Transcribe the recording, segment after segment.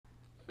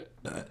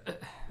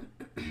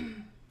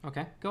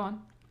Okay, go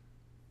on.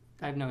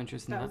 I have no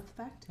interest in that. That was the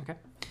fact. Okay.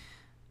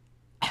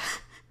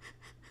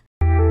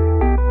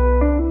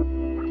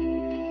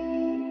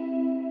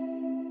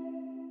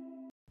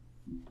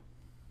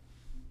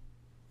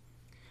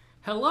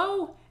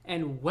 Hello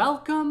and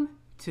welcome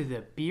to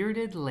the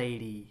Bearded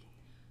Lady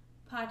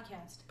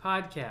Podcast.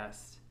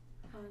 podcast.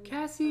 On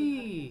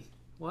Cassie,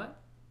 what?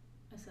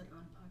 I said on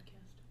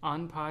podcast.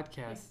 On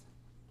podcast.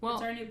 Well,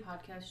 it's our new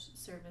podcast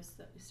service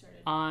that we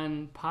started.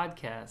 on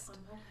podcast. On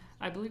podcast.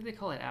 I believe they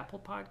call it Apple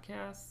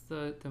Podcasts,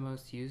 the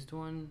most used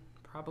one,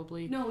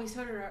 probably. No, we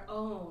started our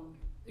own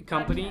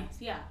Company, podcast.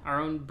 Yeah. our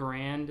own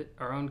brand,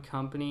 our own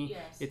company.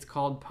 Yes. It's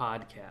called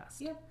Podcast.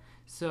 Yep.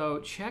 So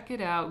check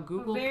it out.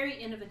 Google. We're very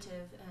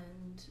innovative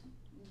and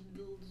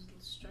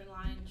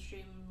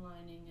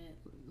streamlining it.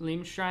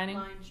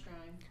 Limstrining.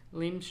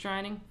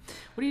 Limstrining.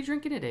 What are you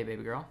drinking today,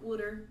 baby girl?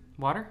 Water.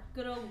 Water?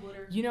 Good old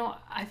water. You know,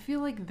 I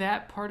feel like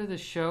that part of the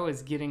show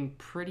is getting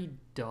pretty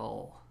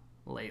dull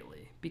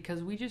lately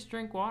because we just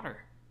drink water.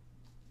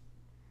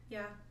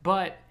 Yeah.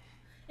 But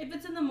If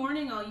it's in the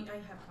morning, I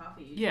have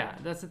coffee. Usually. yeah,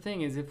 that's the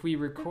thing is if we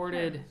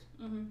recorded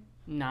Mm-hmm.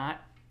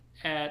 not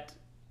at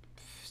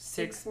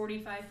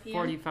 6:45 p.m.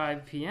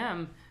 45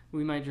 p.m.,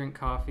 we might drink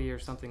coffee or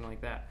something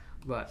like that.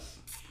 But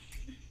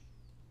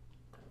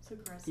That's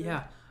aggressive.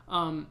 yeah,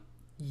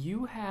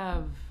 you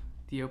have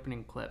the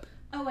opening clip.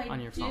 Oh, I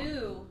on your do.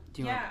 phone.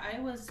 Do you I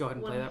was go ahead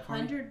and play that for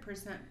me?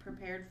 100%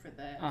 prepared for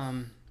this.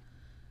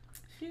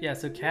 Yeah,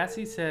 so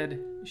Cassie said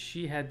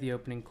she had the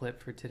opening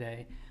clip for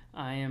today.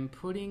 I am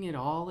putting it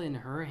all in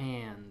her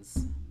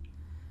hands.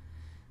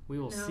 We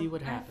will see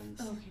what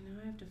happens. Okay,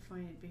 now I have to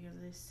find it because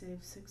I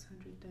saved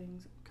 600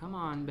 things. Come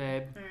on,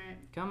 babe. All right.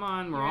 Come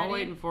on, You we're all ready?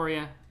 waiting for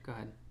you. Go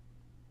ahead.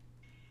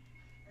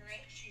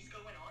 Alright, she's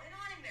going on and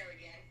on in there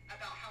again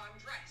about how I'm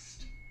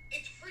dressed.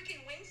 It's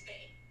freaking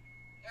Wednesday.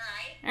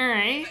 Alright? All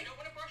right. If I don't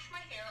want to brush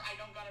my hair, I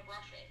don't gotta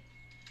brush it.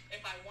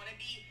 If I want to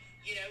be,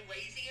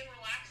 lazy and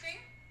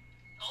relaxing,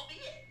 I'll be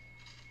it.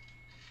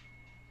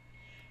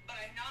 But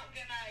I'm not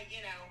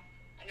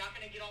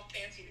gonna get all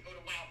fancy to go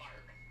to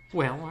Walmart.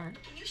 Well, all right.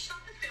 Can you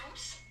stop the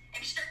films?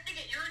 I'm starting to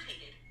get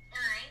irritated.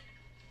 Alright?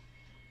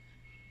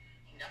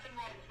 Nothing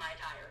wrong with my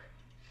attire.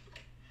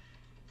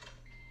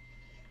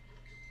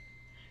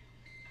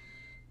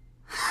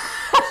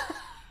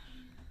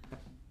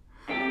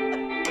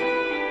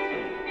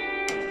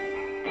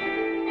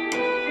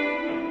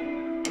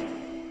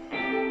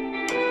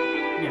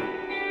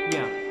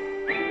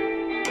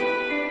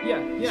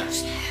 Yeah.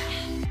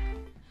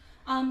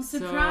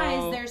 Surprise,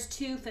 So- there's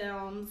 2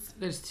 films.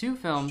 There's 2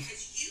 films.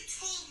 Because you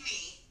told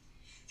me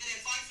that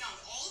if I found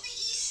all the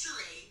Easter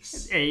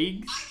eggs,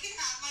 Eggs. I can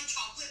have my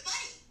chocolate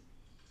bunny.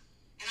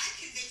 And I'm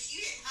convinced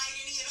you didn't hide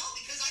any at all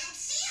because I don't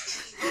see them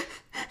anymore.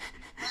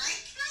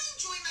 Alright, can I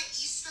enjoy my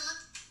Easter?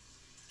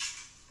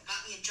 I got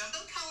me a jumbo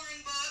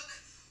coloring book.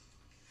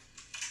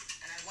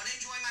 And I want to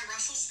enjoy my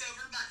Russell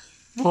Stover bunny.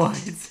 What?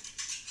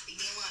 Leave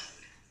me alone.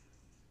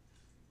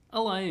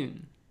 Alone.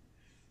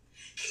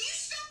 Can you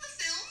stop the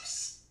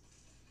films?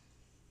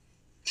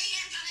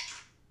 Yeah, got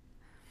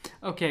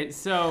it. Okay,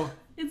 so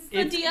It's the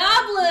It's-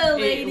 Diablo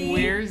lady.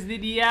 where's the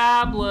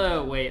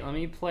Diablo? Wait, let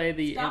me play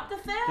the Stop the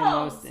the films.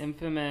 most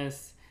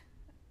infamous.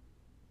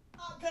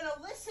 I'm gonna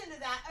listen to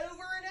that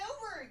over and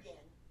over again.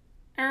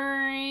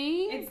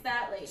 It's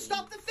that lady.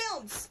 Stop the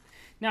films!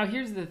 Now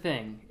here's the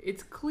thing.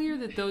 It's clear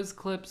that those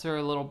clips are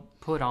a little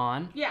put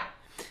on, Yeah.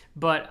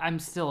 but I'm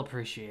still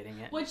appreciating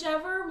it.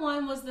 Whichever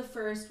one was the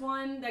first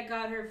one that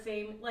got her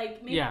fame,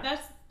 like maybe Yeah.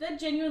 that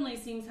genuinely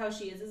seems how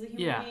she is as a human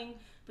Yeah. being.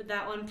 But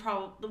that one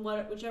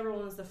whichever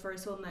one was the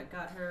first one that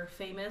got her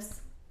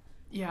famous,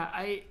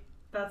 Yeah,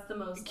 that's the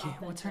most. okay,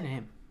 what's her authentic.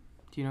 name?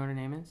 Do you know what her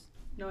name is?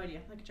 No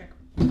idea. I can check.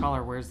 Call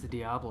her Where's the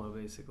Diablo,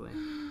 basically.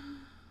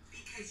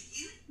 Because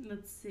you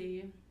Let's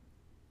see.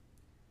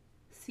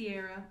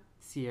 Sierra.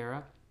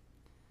 Sierra.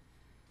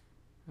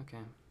 Okay.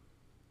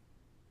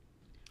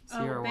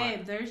 Sierra Oh, what?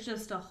 babe, there's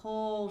just a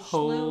whole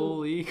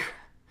Holy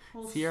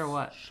whole Sierra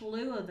what?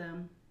 slew of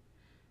them.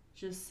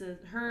 Just says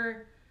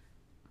her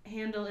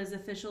handle is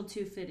official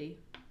 250.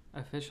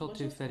 Official What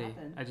just 250.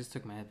 happened? I just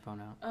took my headphone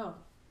out. Oh,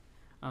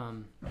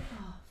 Oh,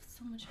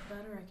 so much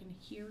better. I can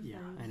hear yeah,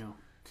 things. I know.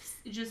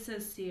 It just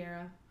says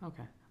Sierra.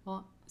 Okay.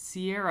 Well,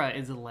 Sierra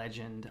is a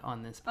legend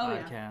on this Oh,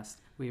 yeah. podcast.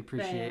 We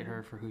appreciate Bam.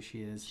 her for who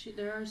she is.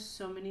 There are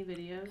so many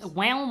videos.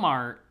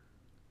 Walmart.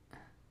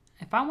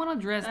 If I want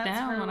to dress That's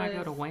down her when I go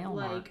with, to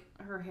Walmart, like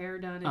her hair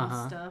done and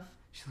Uh-huh. stuff.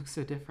 she looks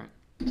so different.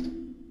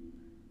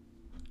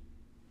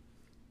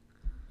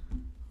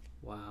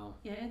 Wow.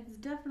 Yeah, it's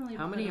definitely.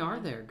 How put many are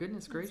on. there?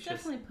 Goodness It's gracious.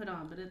 definitely put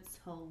on, but it's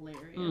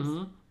hilarious.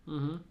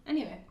 Mm-hmm.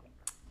 Anyway,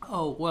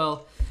 Oh,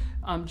 well,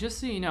 just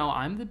so you know,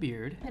 I'm the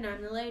Beard. and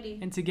I'm the lady.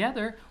 And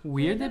together,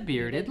 we're the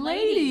Bearded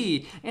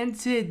Lady. And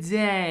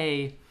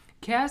today,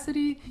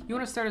 Cassidy, you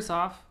want to start us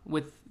off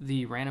with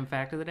the random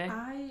fact of the day?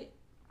 I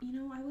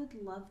would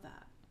love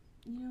that.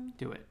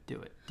 Do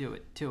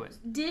it.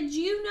 Did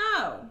you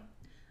know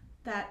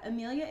that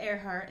Amelia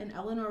Earhart and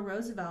Eleanor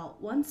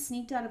Roosevelt once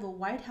sneaked out of a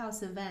White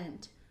House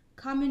event,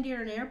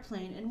 commandeered an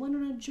airplane and went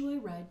on a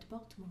joyride to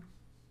Baltimore?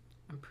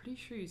 I'm pretty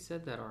sure you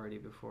said that already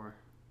before.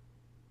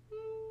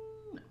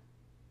 No.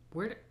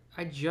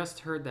 I just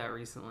heard that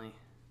recently.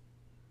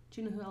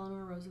 Do you know who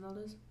Eleanor Roosevelt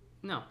is?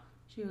 No.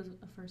 She was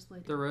a first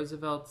lady. The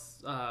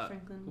Roosevelt's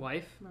Franklin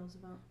wife?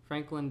 Roosevelt.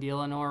 Franklin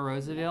Delano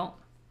Roosevelt?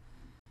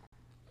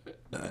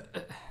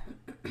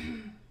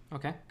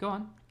 Okay, go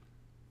on.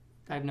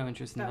 I have no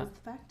interest in that. That was the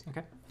fact.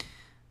 Okay.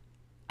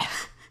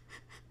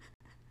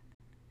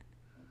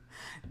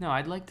 No,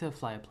 I'd like to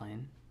fly a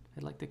plane.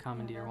 I'd like to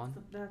commandeer one.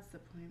 That's the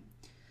point.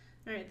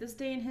 All right, this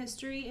day in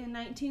history. In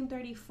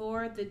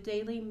 1934, the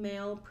Daily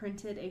Mail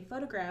printed a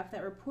photograph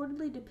that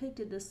reportedly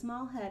depicted the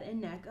small head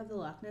and neck of the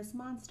Loch Ness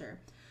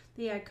Monster.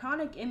 The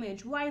iconic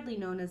image, widely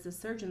known as the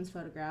surgeon's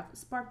photograph,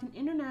 sparked an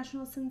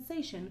international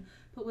sensation,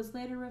 but was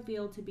later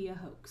revealed to be a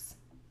hoax.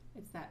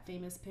 It's that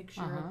famous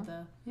picture of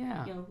the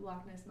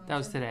Loch Ness Monster. That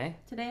was today?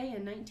 Today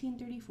in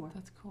 1934.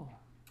 That's cool.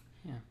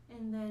 Yeah.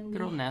 And then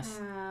Good old Ness.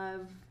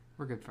 have...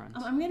 We're good friends.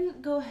 I'm gonna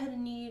go ahead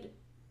and need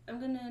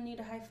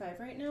a high five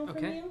right now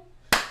from you,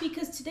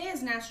 because today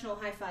is National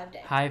High Five Day.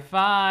 High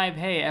five!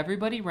 Hey,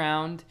 everybody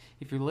round.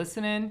 If you're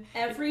listening,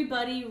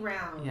 Everybody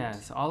round.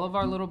 yes, all of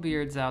our little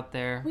beards out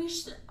there. We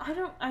should.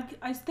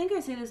 I think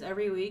I say this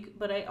every week,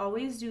 but I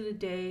always do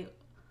the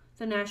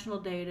national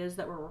day it is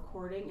that we're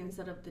recording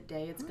instead of the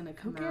day it's gonna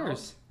come out. Who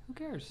cares? Who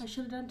cares? I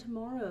should have done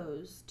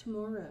tomorrow's.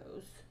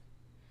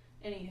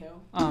 Anywho.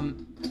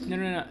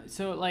 No.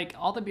 So like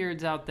all the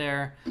beards out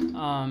there,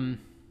 And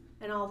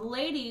all the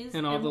ladies.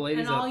 And all the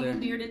ladies and all out there. you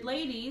bearded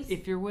ladies.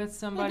 if you're with But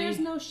somebody, there's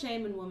no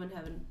shame in women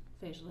having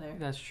facial hair.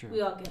 that's true.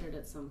 We all get it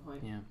at some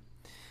point. Yeah.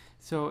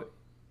 So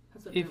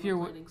That's what if you're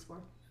lining's for.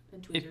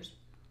 And tweezers.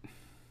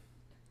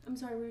 I'm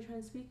sorry, were you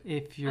trying to speak?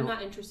 if you're I'm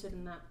not interested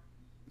in that.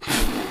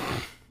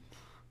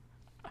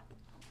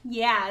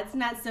 Yeah, it's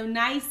not so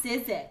nice,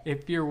 is it?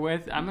 If you're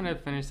with, I'm going to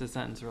finish the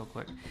sentence real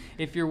quick.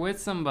 If you're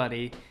with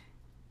somebody,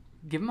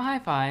 give them a high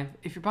five.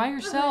 If you're by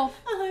yourself,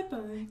 A high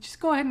five. just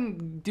go ahead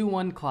and do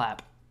one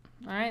clap.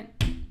 All right?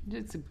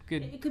 It's a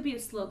good, It could be a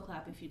slow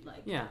clap if you'd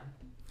like. yeah.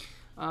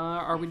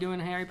 Are we doing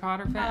Harry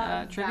Potter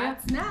trivia?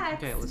 That's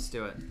next. Okay, let's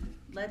do it.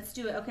 Let's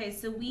do it. Okay,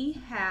 so we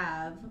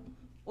have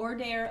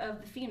Order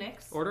of the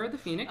Phoenix. Order of the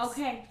Phoenix.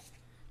 Okay.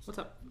 What's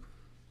up?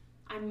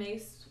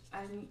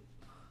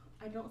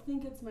 I don't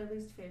think it's my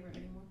least favorite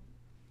anymore.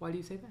 Why do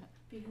you say that?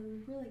 Because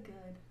it's really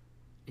good.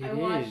 It I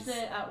watched is.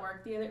 it at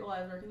work while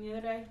I was working the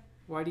other day.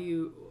 Why do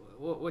you,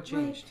 what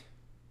changed?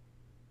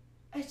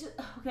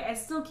 I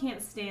still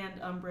can't stand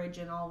Umbridge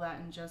and all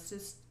that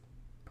injustice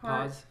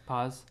part.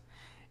 Pause.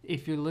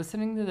 If you're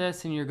listening to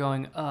this and you're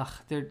going, ugh,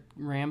 they're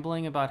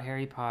rambling about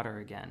Harry Potter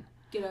again.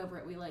 Get over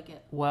it. We like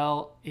it.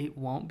 Well, it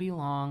won't be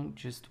long.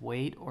 Just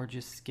wait or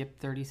just skip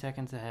 30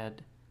 seconds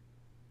ahead.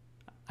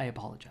 I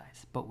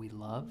apologize, but we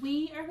love.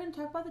 We are going to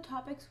talk about the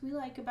topics we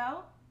like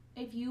about.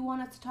 If you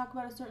want us to talk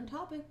about a certain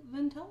topic,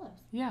 then tell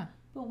us. Yeah.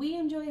 But we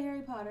enjoy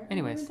Harry Potter.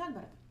 Anyways, and we're going to talk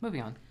about it.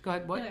 Moving on. Go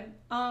ahead. What? Anyway,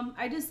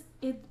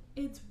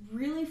 it's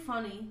really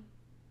funny.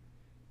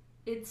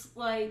 It's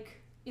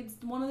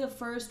one of the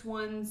first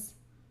ones.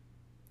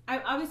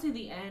 Obviously,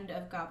 the end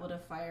of Goblet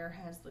of Fire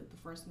has like the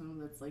first one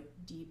that's like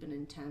deep and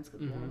intense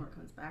because Voldemort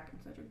comes back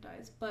and Cedric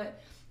dies.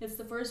 But it's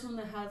the first one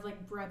that has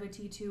like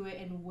brevity to it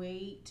and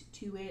weight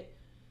to it.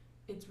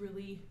 It's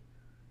really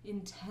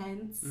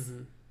intense.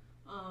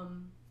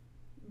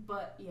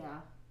 But yeah,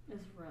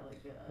 it's really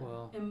good.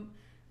 Well, and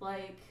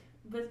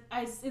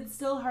it's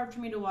still hard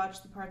for me to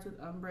watch the parts with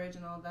Umbridge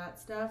and all that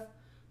stuff.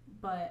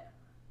 But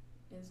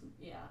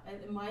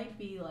it might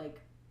be like.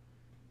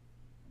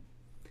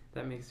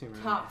 That makes me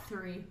really top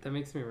 3. That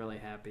makes me really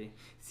happy.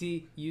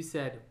 See, you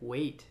said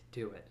weight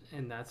to it,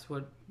 and that's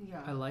what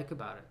I like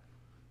about it.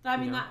 I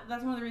mean,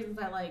 that's one of the reasons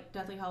I like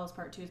Deathly Hallows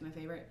Part 2 is my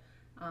favorite,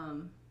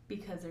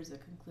 because there's a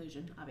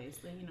conclusion.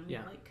 Obviously,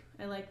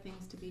 I like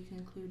things to be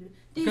concluded.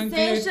 The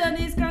session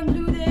is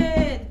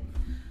concluded.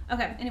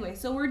 Okay. Anyway,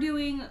 so we're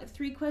doing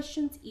 3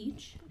 questions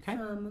each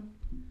from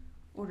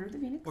Order of the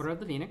Phoenix. Order of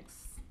the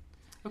Phoenix.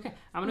 Okay,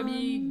 I'm gonna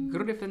be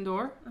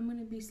Gryffindor. I'm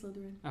gonna be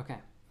Slytherin. Okay.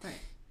 Right.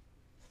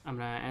 I'm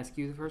going to ask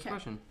you the first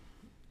question.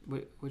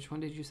 Which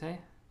one did you say?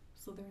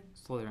 Slytherin.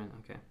 Slytherin,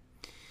 okay.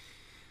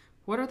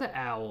 What are the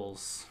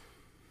owls?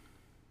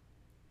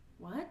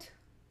 What?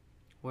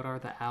 What are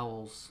the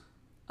owls?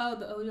 Oh,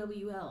 the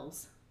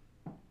OWLs.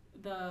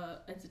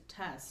 It's a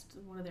test.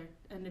 One of their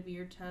end of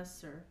year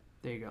tests or...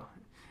 There you go.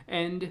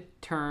 End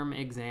term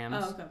exams.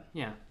 Oh, okay.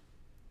 Yeah.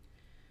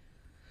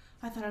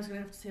 I thought I was going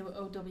to have to say what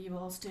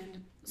OWL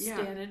standed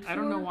for. I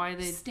don't know why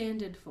they...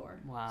 Standed for.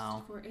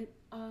 Wow. For it,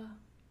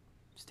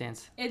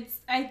 Stance.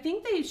 I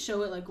think they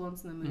show it like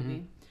once in the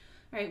movie.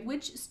 All right,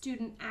 which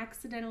student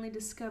accidentally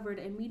discovered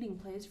a meeting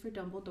place for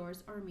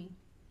Dumbledore's army?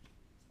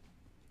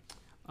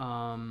 Come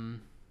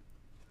on.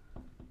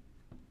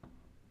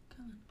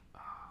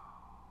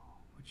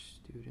 Which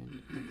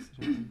student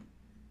accidentally?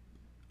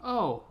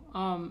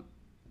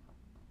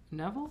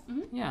 Neville?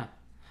 Mm-hmm. Yeah.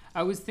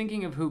 I was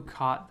thinking of who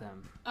caught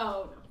them.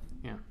 Oh,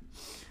 no. Yeah.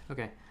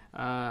 Okay.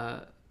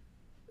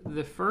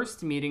 The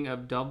first meeting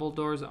of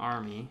Dumbledore's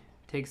army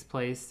takes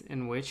place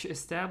in which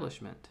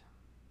establishment?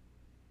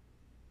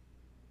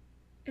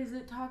 Is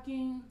it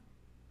talking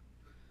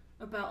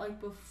about like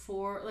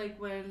before, like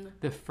when?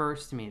 The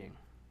first meeting.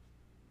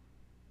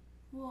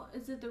 Well,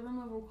 is it the room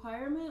of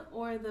requirement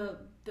or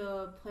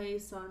the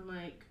place on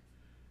like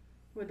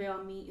where they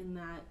all meet in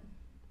that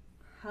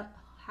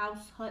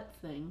house hut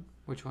thing?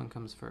 Which one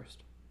comes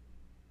first?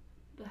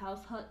 The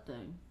house hut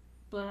thing,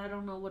 but I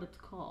don't know what it's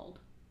called.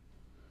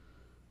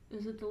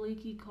 Is it the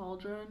Leaky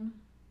Cauldron?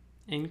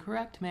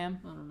 Incorrect, ma'am.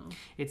 I don't know.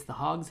 It's the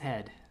Hog's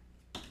Head.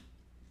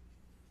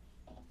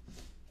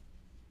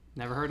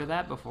 Never heard of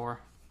that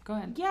before. Go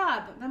ahead.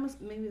 Yeah,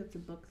 but maybe that's a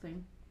book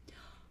thing.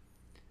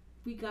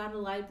 We got a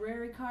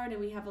library card and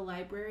we have a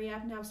library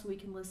app now so we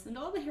can listen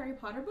to all the Harry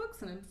Potter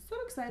books and I'm so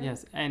excited.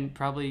 Yes, and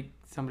probably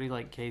somebody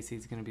like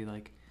Casey's going to be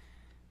like,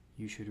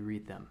 you should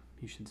read them.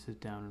 You should sit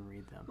down and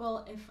read them.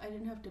 Well, if I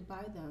didn't have to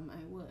buy them,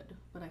 I would.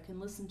 But I can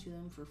listen to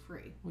them for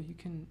free. Well, you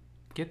can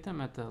get them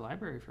at the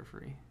library for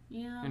free.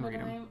 Yeah, and but read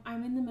 'em.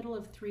 I'm in the middle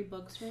of 3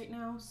 books right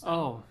now, so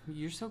Oh,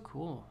 you're so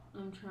cool.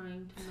 I'm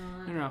trying to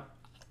not... No.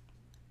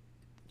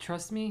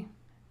 Trust me,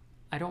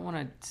 I don't want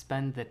to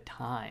spend the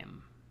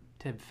time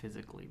to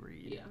physically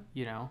read. Yeah.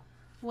 You know?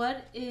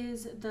 What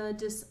is the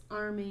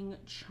disarming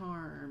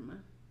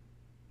charm?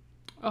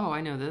 Oh,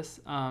 I know this.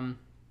 Expelliarmus.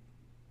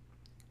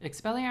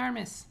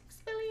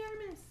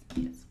 Expelliarmus.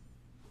 Yes.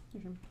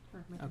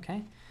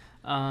 Okay.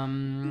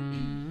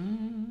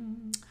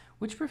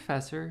 Which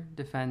professor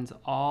defends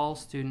all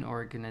student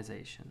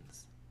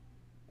organizations?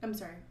 I'm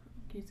sorry.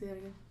 Can you say that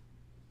again?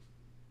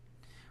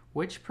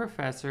 Which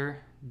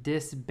professor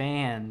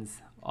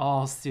disbands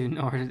all student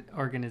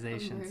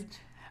organizations? Umbridge.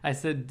 I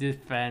said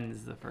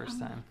defends the first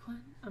time. What?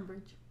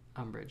 Umbridge.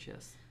 Umbridge,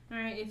 yes. All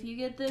right. If you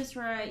get this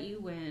right, you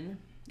win.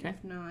 Okay.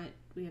 If not,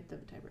 we have to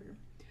have a tiebreaker.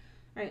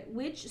 All right.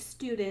 Which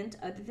student,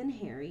 other than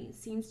Harry,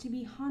 seems to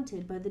be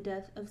haunted by the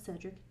death of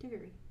Cedric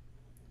Diggory?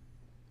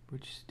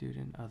 Which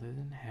student other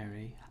than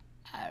Harry?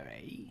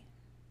 Harry.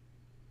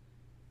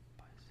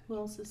 Who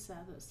else is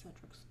sad that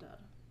Cedric's dead?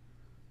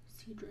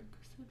 Cedric,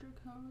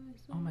 how are they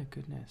saying? Oh my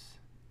goodness.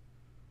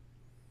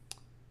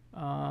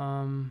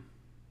 No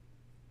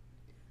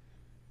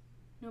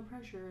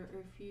pressure.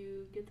 If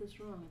you get this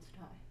wrong, it's a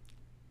tie.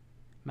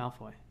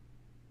 Malfoy.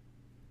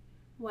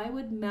 Why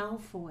would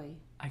Malfoy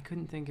I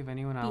couldn't think of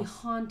anyone be else.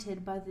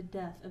 haunted by the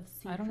death of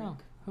Cedric? I don't know.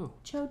 Who?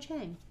 Cho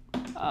Chang.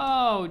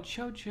 Oh,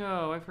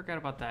 Cho. I forgot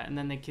about that. And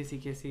then they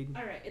kissy.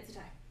 All right, it's a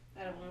tie.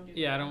 I don't want to do.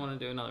 Yeah, I don't want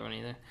to do another one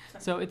either.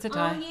 So it's a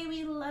tie. Oh yeah,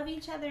 we love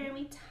each other and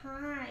we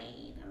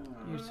tied.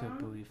 Aww. You're so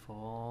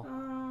beautiful.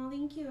 Oh,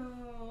 thank you.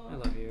 I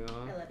love you.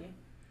 I love you.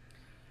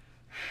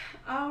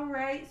 All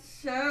right,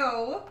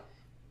 so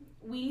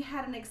we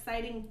had an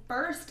exciting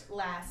first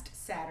last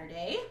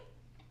Saturday.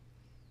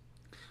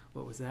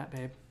 What was that,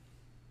 babe?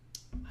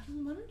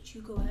 Why don't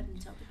you go ahead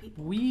and tell the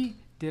people? We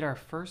did our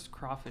first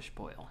crawfish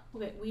boil.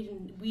 Okay, we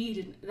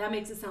didn't. That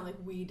makes it sound like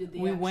we did the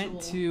We actual...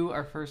 went to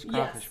our first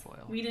crawfish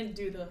boil. We didn't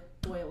do the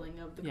boiling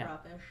of the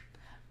crawfish.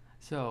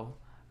 So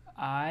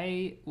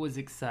I was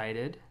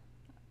excited,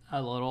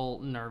 a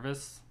little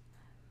nervous,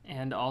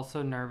 and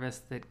also nervous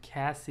that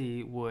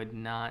Cassie would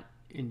not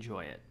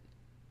enjoy it.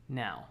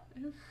 Now,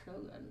 It was so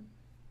good.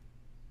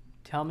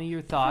 tell me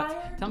your thoughts.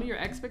 Tell me your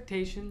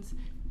expectations.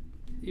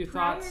 Your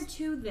Prior thoughts.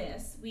 to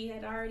this, we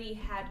had already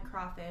had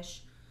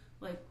crawfish.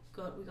 We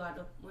got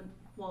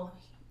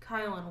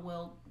Kyle and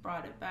Will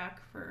brought it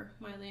back for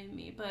Miley and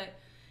me, but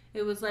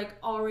it was like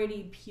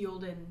already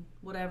peeled in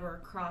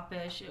whatever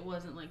crawfish. It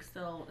wasn't like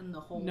still in the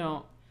whole.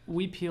 No,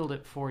 we peeled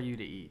it for you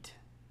to eat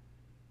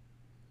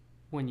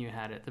when you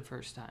had it the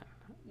first time.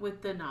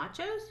 With the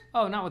nachos?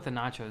 Oh, not with the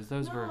nachos.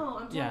 Those were. No,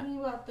 I'm talking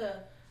about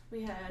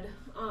we had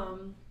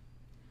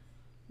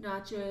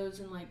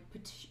nachos and like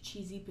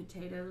cheesy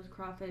potatoes,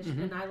 crawfish,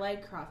 and I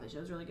like crawfish. It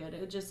was really good.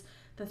 It just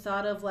the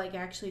thought of like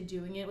actually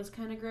doing it was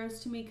kind of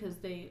gross to me because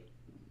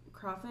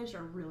crawfish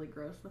are really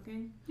gross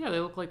looking. Yeah, they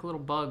look like little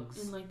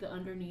bugs. And like the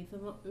underneath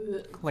of them,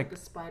 it's like a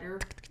spider.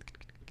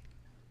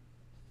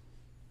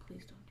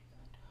 Please don't do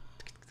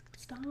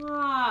that.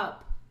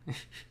 Stop.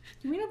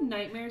 Can we have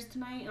nightmares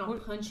tonight and I'll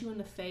punch you in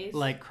the face?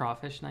 Like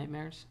crawfish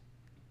nightmares?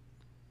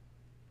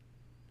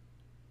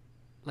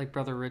 Like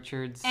Brother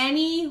Richard's?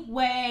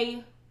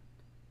 Anyway.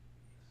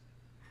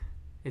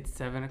 It's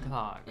 7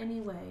 o'clock.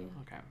 Anyway.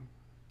 Okay.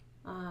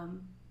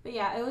 But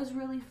yeah, it was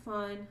really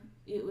fun.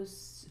 It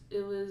was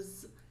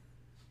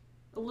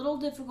a little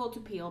difficult to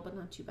peel, but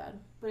not too bad.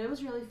 But it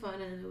was really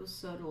fun and it was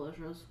so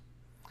delicious.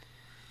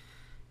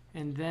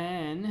 And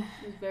then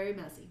It was very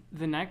messy.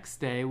 the next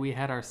day we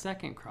had our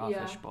second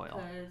crawfish boil.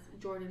 Because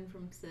Jordan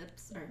from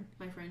Sips, or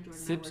my friend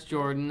Jordan. Sips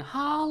Jordan,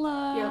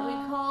 holla! Yeah, we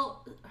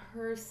call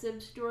her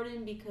Sips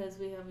Jordan because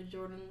we have a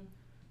Jordan,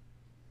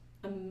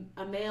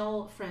 a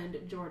male friend,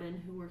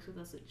 Jordan, who works with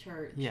us at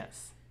church.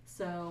 Yes.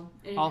 So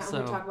anytime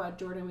we talk about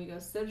Jordan, we go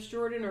Sips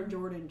Jordan or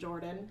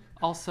Jordan.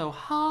 Also,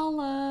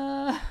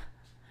 holla!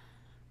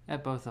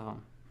 At both of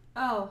them.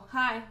 Oh,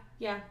 hi.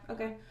 Yeah,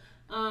 okay.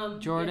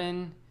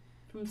 Jordan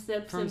from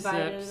Sips from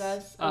invited Sips,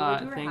 us over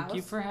to her thank house.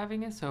 you for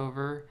having us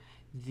over.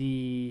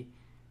 The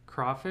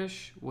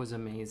crawfish was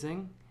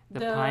amazing. The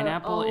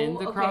pineapple in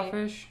the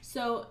crawfish.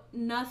 So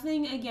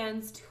nothing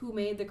against who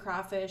made the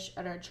crawfish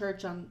at our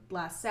church on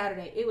last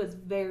Saturday. It was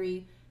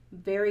very,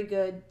 very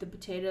good. The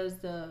potatoes,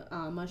 the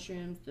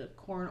mushrooms, the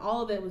corn,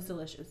 all of it was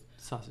delicious.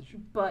 Sausage.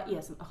 But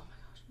yes, oh my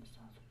gosh, the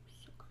sausage was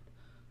so good.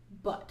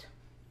 But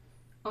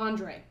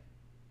Andre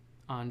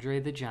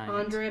the Giant.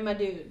 Andre, my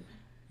dude.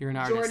 You're an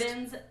artist.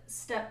 Jordan's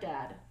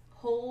stepdad.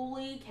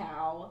 Holy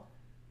cow.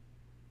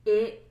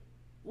 It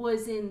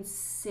was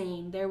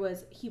insane.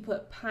 He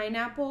put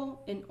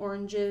pineapple and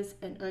oranges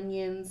and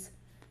onions.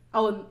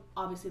 Oh, and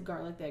obviously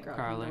garlic. They got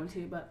garlic one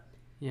too, but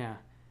yeah.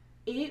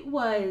 It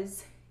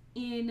was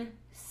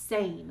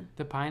insane.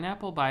 The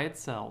pineapple by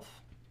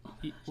itself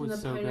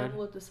was so good. Pineapple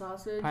with the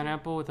sausage.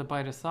 Pineapple with a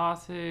bite of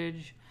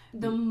sausage.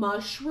 The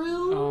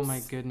mushrooms. Oh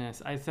my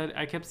goodness! I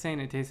kept saying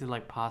it tasted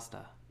like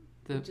pasta.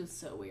 Which is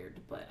so weird,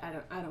 but I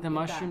don't. The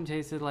mushroom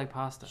tasted like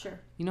pasta. Sure.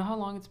 You know how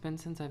long it's been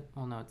since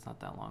well, no, it's not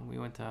that long. We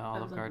went to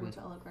Olive Garden. Went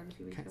to Olive Garden a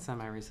few weeks ago.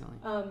 Semi recently.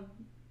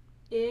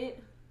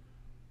 It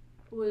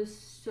was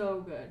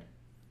so good.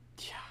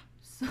 Yeah.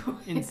 So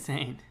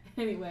insane.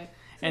 Anyway,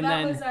 so and that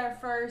then was our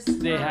first.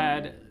 They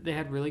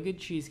had really good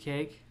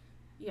cheesecake.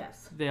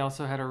 Yes. They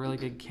also had a really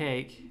good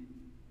cake,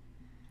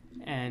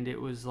 and it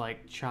was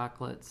like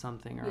chocolate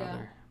something or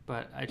other.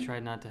 But I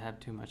tried not to have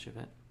too much of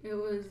it. It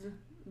was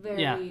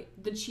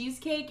the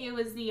cheesecake. It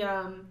was it's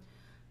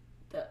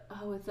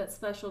that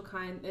special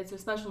kind. It's a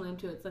special name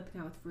to it. It's like the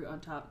kind with fruit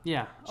on top.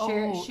 Yeah.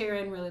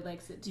 Sharon really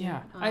likes it too.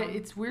 Yeah.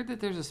 It's weird that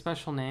there's a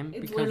special name.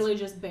 It's literally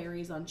just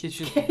berries on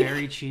cheesecake. It's just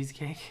berry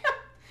cheesecake.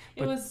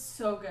 It was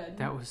so good.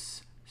 That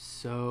was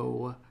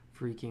so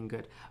freaking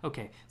good.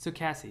 Okay, so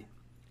Cassie,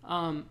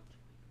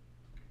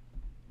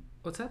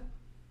 what's that?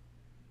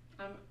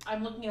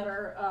 I'm looking at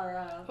our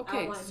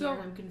outline here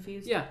and I'm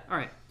confused. Yeah. All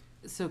right.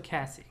 So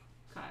Cassie.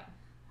 Okay.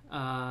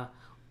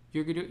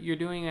 You're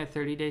doing a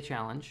 30-day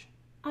challenge.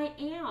 I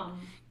am.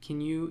 Can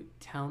you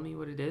tell me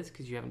what it is?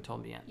 Because you haven't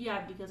told me yet.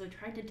 Yeah, because I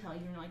tried to tell you,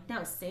 and you're like,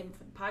 no, save it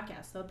for the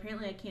podcast. So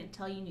apparently I can't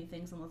tell you new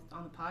things on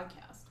the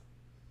podcast.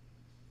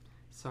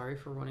 Sorry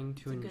for wanting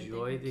to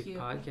enjoy the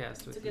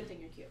podcast with you. It's a good thing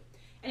you're cute.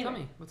 Anyway, tell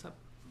me, what's up?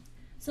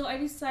 So I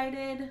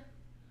decided,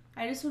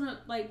 I just want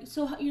to,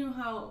 so you know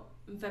how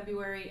in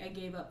February I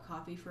gave up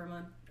coffee for a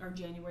month, or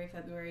January,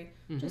 February,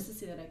 just to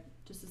say that,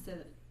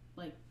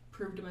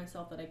 prove to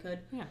myself that I could.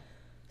 Yeah.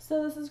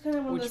 So this is kind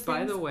of one of those things. Which,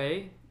 by the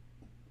way,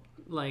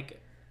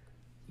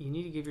 you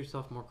need to give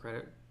yourself more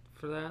credit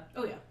for that.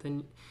 Oh, yeah.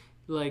 Then,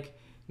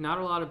 not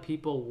a lot of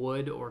people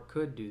would or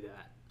could do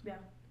that. Yeah.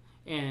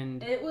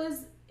 And it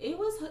was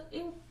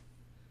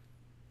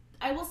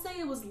I will say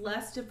it was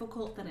less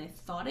difficult than I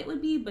thought it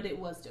would be, but it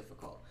was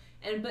difficult.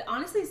 But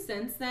honestly,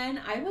 since then,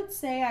 I would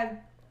say I've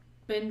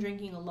been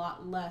drinking a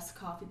lot less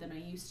coffee than I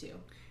used to.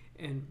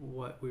 And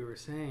what we were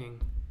saying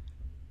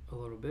a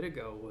little bit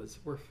ago was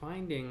we're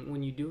finding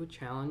when you do a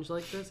challenge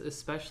like this,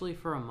 especially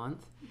for a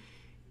month,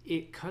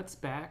 it cuts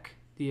back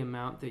the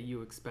amount that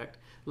you expect.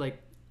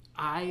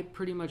 I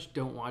pretty much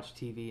don't watch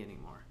TV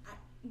anymore.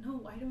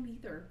 No, I don't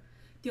either.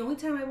 The only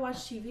time I watch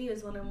TV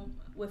is when I'm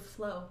with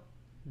Flo.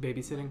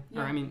 Babysitting?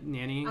 Yeah. Or,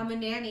 nannying? I'm a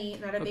nanny,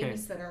 not a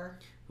babysitter.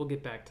 We'll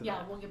get back to that.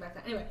 Yeah, we'll get back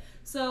to that. Anyway,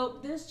 so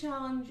this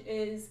challenge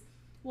is,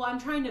 I'm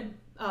trying to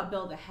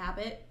build a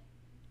habit.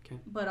 Okay.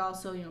 But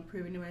also,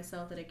 proving to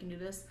myself that I can do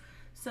this.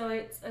 So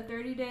it's a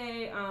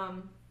 30-day,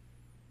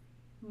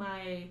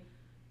 my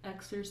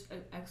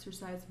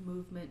exercise,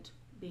 movement,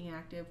 being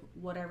active,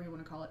 whatever you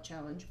want to call it,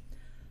 challenge.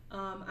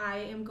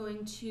 I am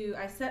going to,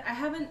 I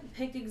haven't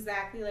picked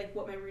exactly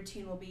what my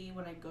routine will be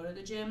when I go to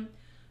the gym,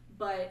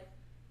 but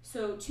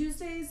so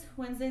Tuesdays,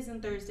 Wednesdays,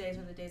 and Thursdays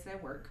are the days I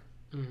work.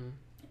 Mm-hmm.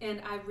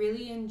 And I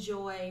really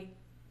enjoy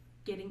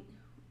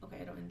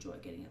I don't enjoy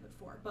getting up at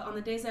 4, but on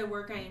the days I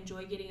work, I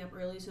enjoy getting up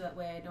early so that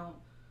way I don't,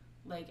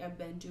 I've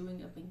been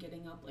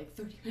getting up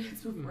 30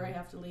 minutes before I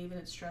have to leave and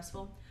it's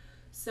stressful.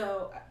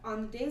 So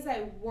on the days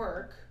I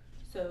work,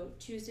 so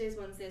Tuesdays,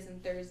 Wednesdays,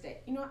 and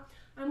Thursday, you know what?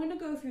 I'm going to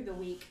go through the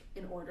week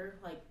in order,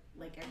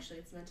 actually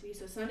it's meant to be.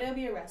 So Sunday will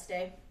be a rest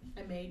day.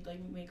 I may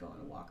go on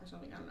a walk or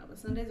something, I don't know, but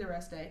Sunday's a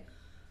rest day.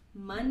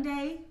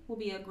 Monday will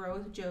be a Grow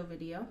with Joe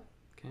video.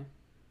 Okay.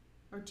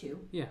 Or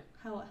 2. Yeah.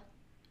 However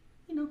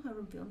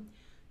I'm feeling.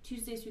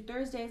 Tuesdays through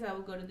Thursdays, I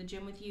will go to the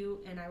gym with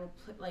you, and I will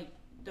put,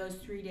 those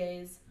 3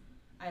 days,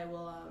 I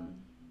will,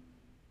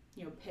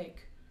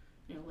 pick,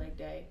 leg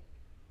day,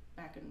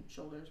 back and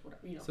shoulders,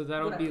 whatever, So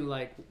that'll be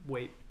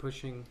weight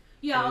pushing.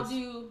 Yeah, days. I'll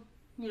do,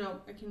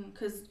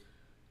 because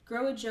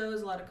Grow with Joe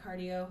is a lot of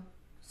cardio.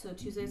 So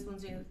Tuesdays,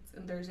 Wednesdays,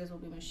 and Thursdays will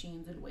be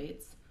machines and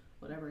weights,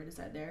 whatever I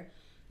decide there.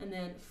 And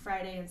then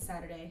Friday and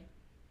Saturday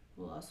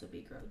will also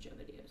be Grow with Joe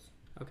videos.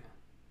 Okay.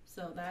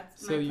 So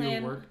that's my plan. So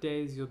your work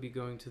days, you'll be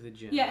going to the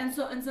gym. Yeah, and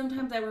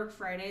sometimes I work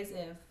Fridays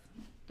if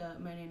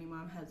my nanny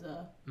mom has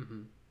a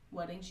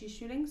wedding she's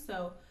shooting.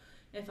 So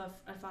if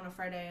on a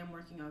Friday I'm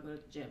working, I'll go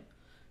to the gym.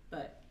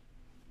 But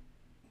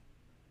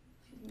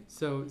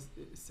so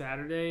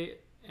Saturday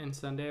and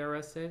Sunday are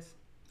rest days?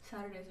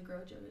 Saturday's a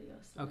Grow Joe video.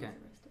 Okay.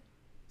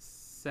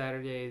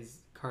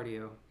 Saturday's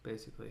cardio,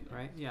 basically,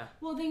 right? Yeah.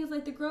 Well, the thing is,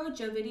 like, the Grow with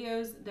Joe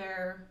videos,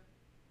 they're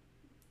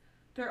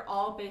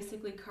all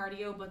basically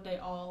cardio, but they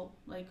all,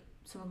 like,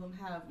 some of them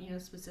have, you know,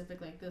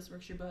 specific, like, this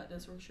works your butt,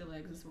 this works your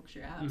legs, this works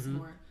your abs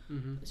more,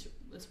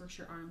 this works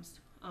your arms.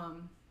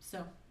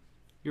 So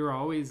you're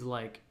always,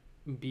 like,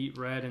 beat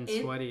red and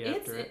sweaty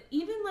after it.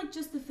 Even, like,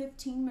 just the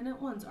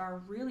 15-minute ones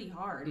are really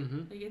hard.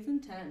 Like, it's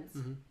intense.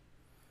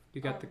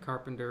 You got the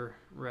Carpenter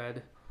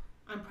red.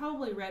 I'm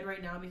probably red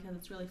right now because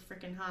it's really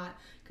freaking hot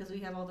because we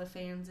have all the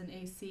fans and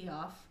AC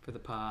off. For the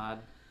pod.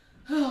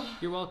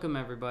 You're welcome,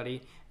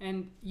 everybody.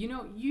 And, you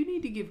know, you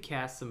need to give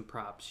Cass some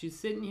props. She's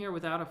sitting here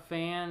without a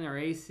fan or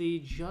AC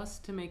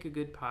just to make a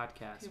good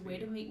podcast. Okay, way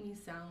to make me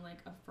sound like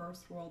a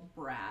first world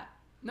brat.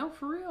 No,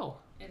 for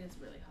real. It is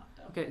really hot,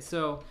 though. Okay,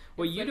 so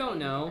what you don't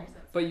know,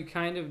 but you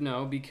kind of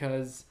know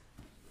because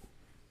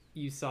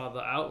you saw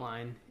the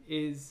outline,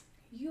 is...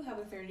 You have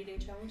a 30-day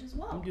challenge as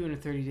well. I'm doing a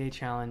 30-day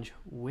challenge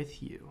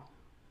with you.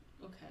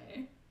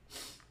 Okay.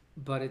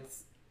 But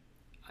it's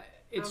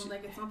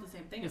like, it's not the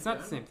same thing. It's not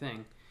the same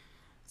thing.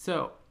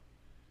 So,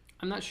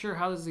 I'm not sure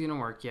how this is going to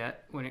work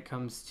yet when it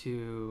comes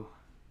to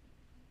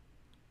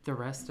the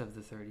rest of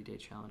the 30-day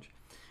challenge.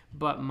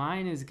 But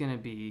mine is going to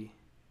be,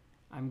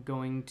 I'm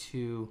going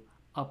to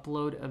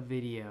upload a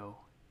video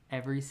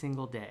every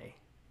single day.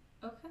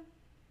 Okay.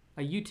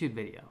 A YouTube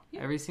video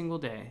every single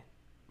day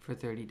for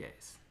 30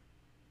 days.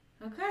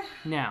 Okay.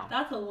 Now.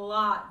 That's a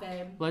lot,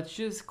 babe. Let's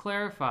just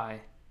clarify.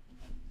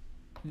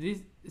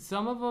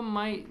 Some of them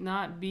might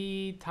not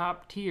be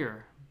top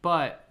tier,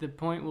 but the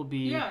point will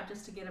be... Yeah,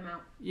 just to get them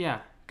out.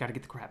 Yeah, got to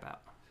get the crap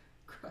out.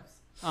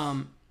 Gross.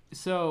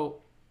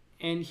 So,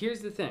 and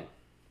here's the thing.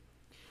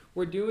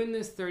 We're doing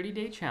this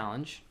 30-day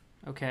challenge,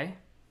 okay?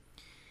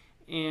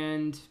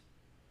 And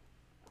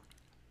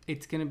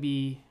it's going to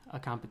be a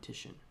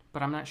competition,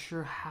 but I'm not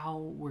sure how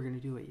we're going to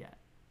do it yet.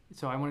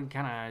 So I want to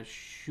kind of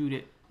shoot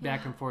it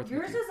back and forth.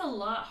 Yours is a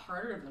lot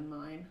harder than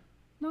mine.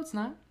 No, it's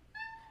not.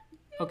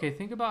 Okay,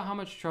 think about how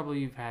much trouble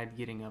you've had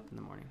getting up in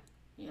the morning.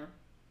 Yeah.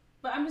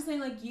 But I'm just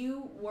saying, like,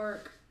 you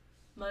work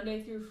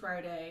Monday through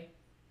Friday.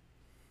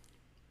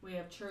 We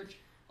have church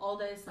all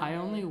day Sunday. I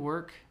only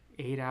work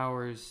 8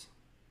 hours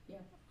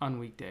on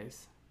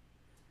weekdays.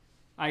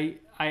 I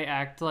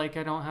act like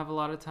I don't have a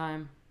lot of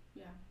time.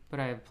 Yeah.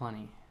 But I have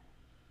plenty.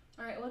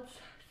 All right,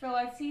 so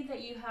I see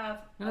that you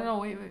have... No,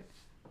 wait.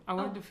 I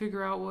wanted to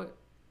figure out what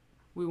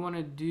we want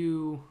to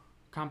do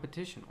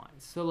competition-wise.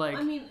 So, like...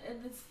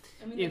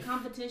 the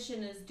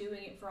competition is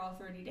doing it for all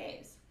 30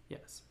 days.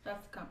 Yes.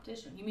 That's the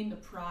competition. You mean the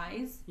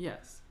prize?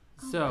 Yes.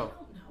 Oh, so... I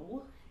don't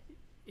know.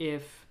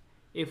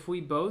 If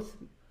we both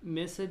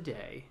miss a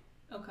day...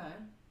 Okay.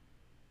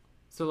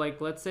 So,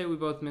 like, let's say we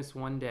both miss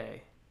one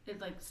day.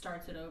 It, like,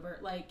 starts it over.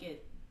 Like,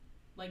 it,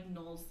 like,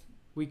 nulls.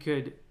 We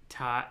could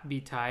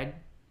be tied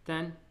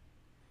then.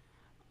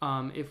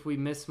 If we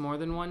miss more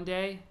than one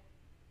day,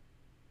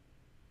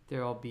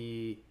 there'll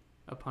be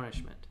a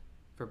punishment.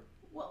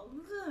 Well,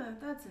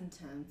 that's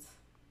intense.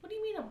 What do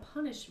you mean a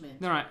punishment?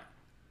 No,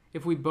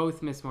 if we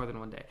both miss more than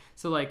one day.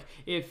 So, like,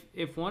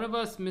 if one of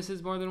us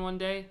misses more than one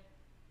day,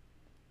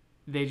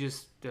 they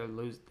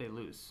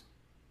lose.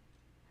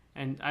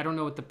 And I don't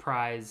know what the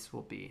prize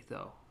will be,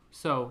 though.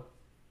 So,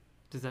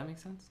 does that make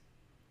sense?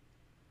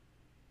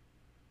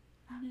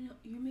 No,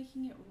 you're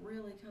making it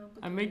really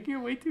complicated. I'm making it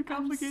way too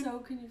complicated. I'm so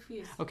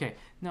confused. Okay,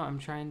 no, I'm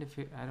trying to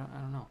figure. I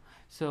don't know.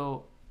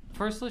 So,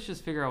 first, let's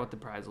just figure out what the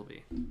prize will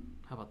be.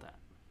 How about that?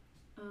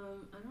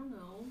 I don't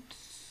know.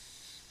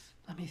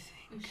 Let me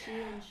think. A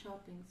Shein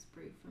shopping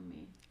spree from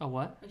me. A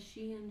what? A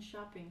Shein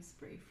shopping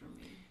spree from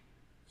me.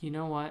 You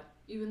know what?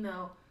 Even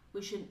though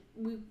we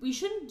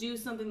shouldn't do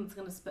something that's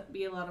gonna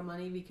be a lot of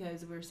money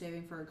because we're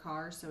saving for a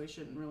car, so we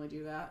shouldn't really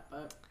do that.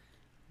 But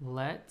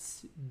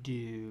let's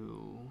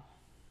do.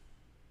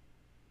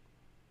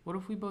 What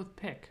if we both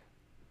pick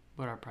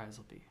what our prize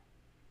will be?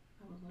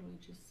 I was literally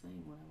just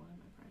saying what I wanted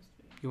my prize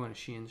to be. You want a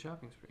Shein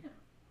shopping spree? Yeah.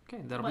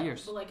 Okay, that'll be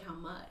yours. But like how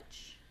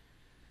much?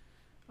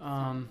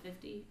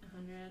 50,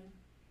 100.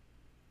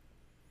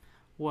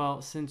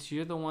 Well, since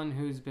you're the one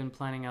who's been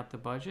planning out the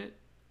budget,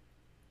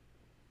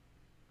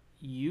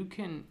 you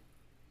can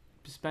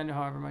spend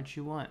however much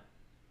you want,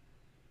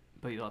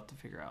 but you'll have to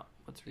figure out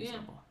what's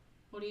reasonable.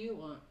 Yeah. What do you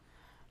want?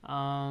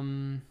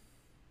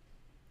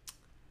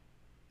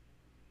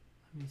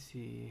 Let me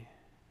see.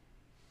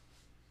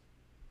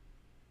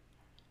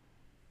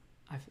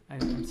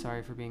 I'm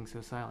sorry for being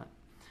so silent.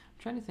 I'm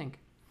trying to think.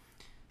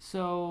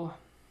 So,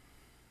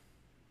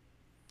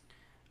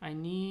 I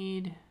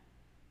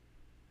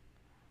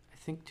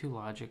think too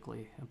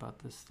logically about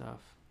this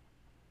stuff.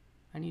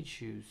 I need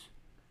shoes.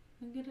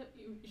 You're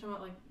talking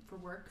about like for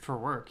work? For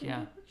work,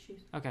 yeah. Work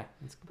shoes. Okay.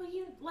 But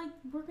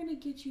we're gonna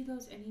get you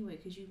those anyway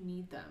because you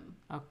need them.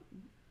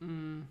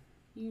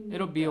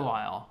 It'll be a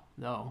while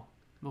though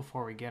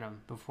before we get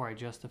them. Before I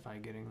justify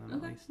getting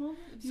them at least. Well,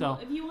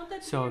 if you want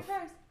that to be your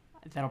prize,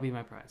 that'll be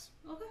my prize.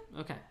 Okay.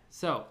 Okay.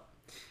 So,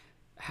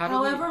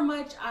 however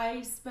much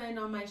I spend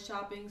on my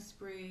shopping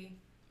spree.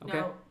 Okay.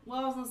 No,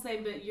 well, I was gonna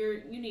say, but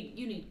you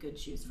need good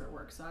shoes for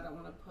work, so I don't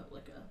want to put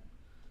like a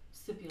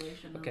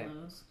stipulation Okay. on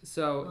those.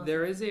 So Well,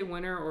 there is a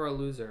winner or a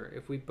loser.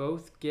 If we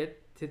both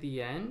get to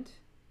the end,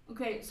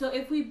 Okay, so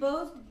if we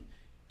both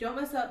don't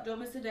mess up, don't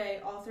miss a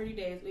day, all 30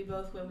 days, we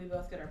both win, we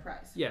both get our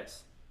prize.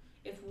 yes,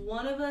 If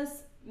one of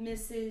us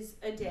misses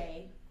a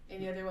day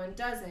and the other one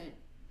doesn't,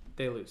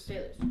 they lose. they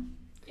lose.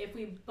 If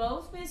we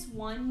both miss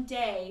one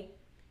day,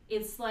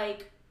 it's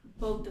like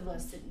both of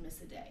us didn't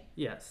miss a day.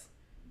 Yes.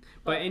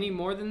 But any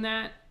more than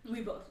that,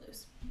 We both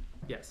lose.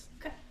 yes.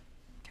 Okay.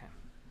 Okay.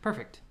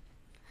 Perfect.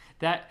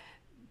 That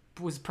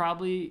was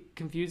probably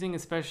confusing,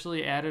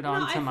 especially added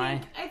on to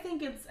my. I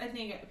think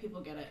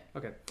people get it.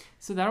 Okay.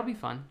 So that'll be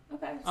fun.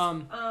 Okay.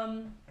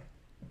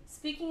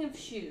 Speaking of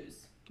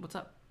shoes, What's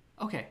up?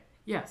 Okay.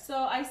 Yeah. so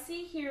I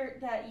see here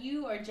that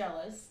you are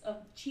jealous of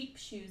cheap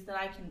shoes that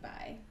I can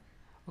buy.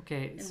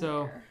 Okay. And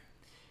So wear.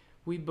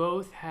 we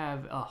both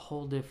have a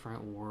whole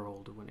different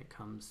world when it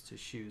comes to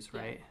shoes, Yeah.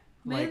 right?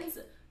 men's.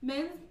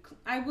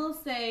 I will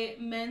say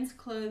men's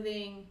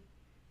clothing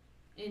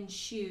and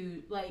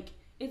shoe, like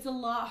it's a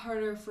lot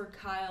harder for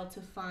Kyle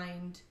to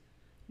find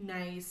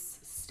nice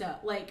stuff,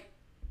 like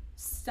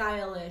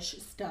stylish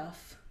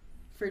stuff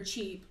for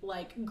cheap,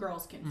 like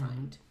girls can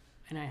find.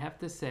 And I have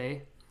to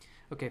say,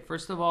 okay,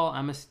 first of all,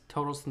 I'm a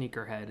total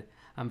sneakerhead.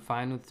 I'm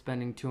fine with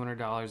spending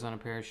 $200 on a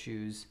pair of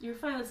shoes, You're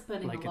fine with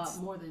spending Like a lot it's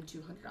more than $200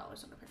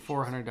 on a pair of shoes.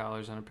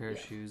 $400 on a pair of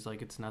Yeah. shoes,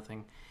 like it's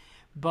nothing.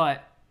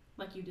 But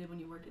Like you did when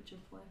you worked at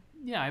Chick-fil-A.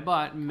 yeah, I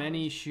bought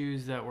many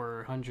shoes that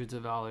were hundreds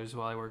of dollars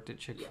while I worked at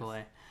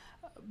Chick-fil-A.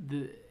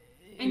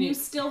 And you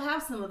still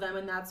have some of them,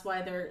 and that's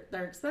why they're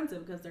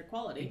expensive, because they're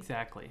quality.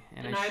 Exactly.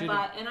 And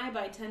I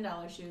buy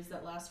 $10 shoes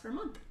that last for a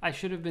month. I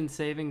should have been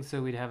saving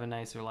so we'd have a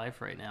nicer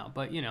life right now.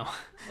 But you know,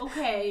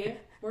 Okay,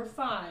 we're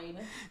fine.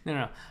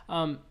 no.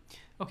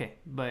 Okay,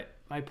 but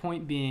my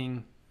point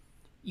being,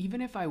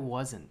 even if I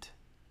wasn't,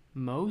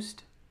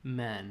 most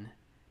men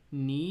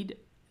need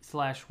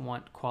 /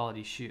 want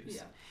quality shoes.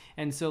 Yeah.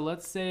 And so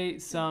let's say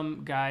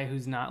some guy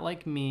who's not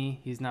like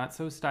me, he's not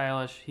so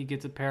stylish, he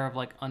gets a pair of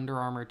like Under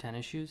Armour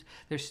tennis shoes,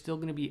 they're still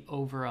going to be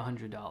over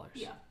 $100.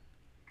 Yeah.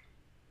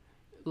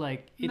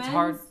 Like it's Men's,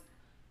 hard.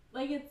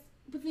 Like it's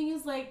the thing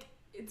is like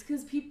it's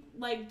because people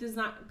like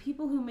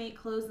people who make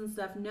clothes and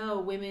stuff know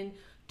women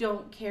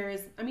don't care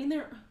as I mean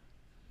they're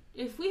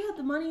if we had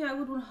the money I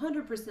would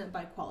 100%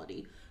 buy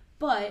quality,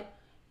 but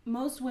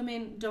most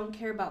women don't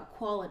care about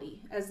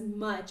quality as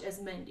much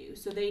as men do,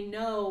 so they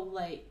know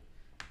like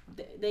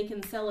they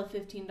can sell a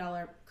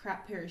 $15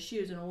 crap pair of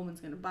shoes and a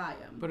woman's gonna buy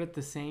them. But at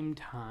the same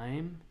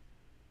time,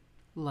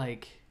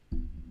 like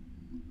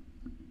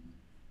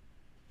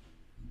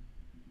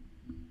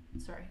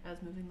Sorry, I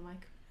was moving the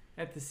mic.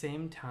 at the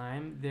same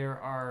time, there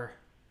are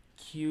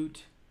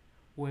cute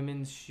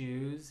women's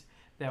shoes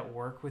that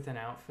work with an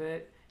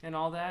outfit and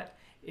all that.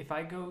 If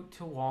I go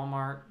to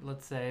Walmart,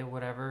 let's say,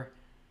 whatever,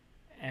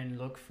 and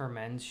look for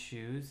men's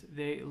shoes,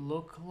 they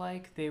look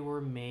like they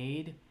were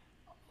made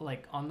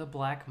like on the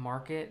black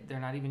market. They're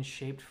not even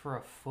shaped for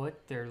a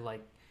foot. They're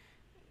like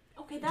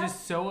Okay, that's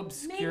just so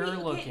obscure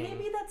looking.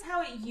 Maybe that's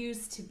how it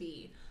used to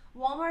be.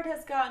 Walmart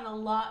has gotten a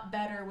lot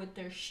better with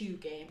their shoe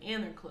game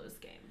and their clothes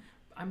game.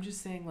 I'm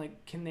just saying,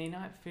 like, can they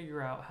not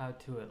figure out how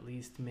to at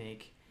least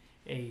make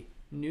a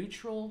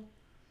neutral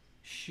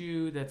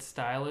shoe that's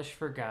stylish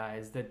for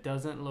guys that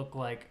doesn't look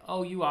like,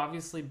 oh, you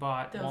obviously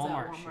bought Those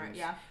Walmart at Walmart, shoes.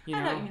 yeah. You I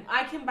know know? what you mean.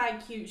 I can buy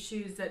cute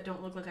shoes that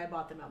don't look like I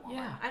bought them at Walmart.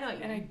 Yeah, I know what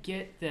you and I mean.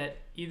 get that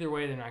either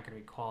way they're not going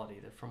to be quality.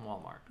 They're from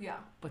Walmart. Yeah.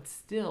 But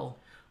still,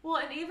 Well,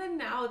 and even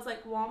now it's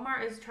like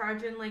Walmart is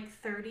charging like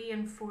 $30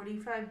 and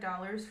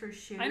 $45 for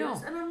shoes. I know.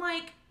 And I'm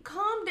like,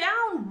 calm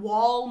down,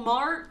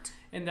 Walmart.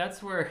 and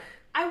that's where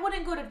I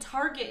wouldn't go to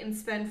Target and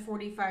spend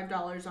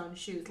 $45 on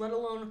shoes, let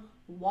alone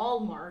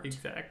Walmart.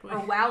 exactly.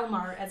 Or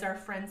Walmart, as our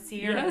friend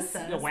Sierra yes,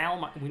 says. the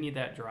Walmart. We need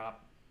that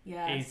drop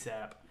Yes.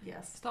 ASAP.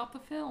 Yes. Stop the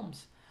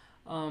films.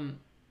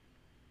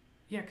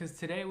 Yeah, because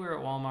today we were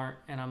at Walmart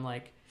and I'm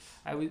like,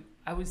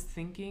 I was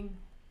thinking,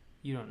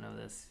 you don't know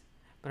this,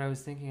 but I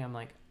was thinking, I'm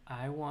like,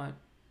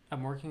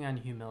 I'm working on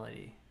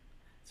humility.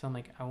 So I'm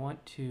like, I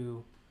want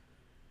to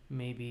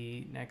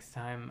maybe next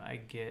time I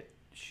get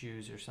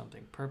shoes or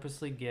something,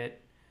 purposely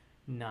get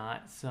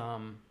not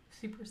some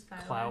Super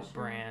stylish. clout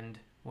brand,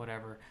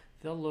 whatever.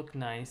 They'll look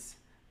nice,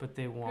 but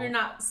they won't.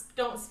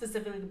 Don't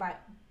specifically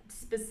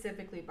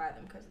buy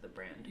them because of the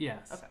brand.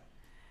 Yes. Okay.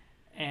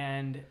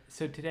 And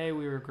so today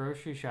we were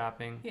grocery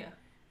shopping. Yeah.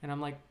 And I'm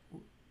like,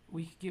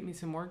 we could get me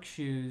some work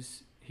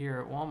shoes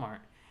here at Walmart.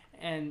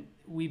 And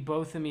we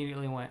both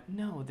immediately went,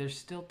 no, they're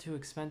still too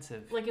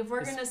expensive. Like if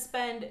we're This- gonna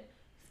spend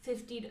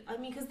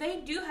because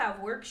they do have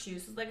work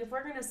shoes. Like if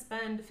we're gonna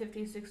spend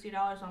 $50,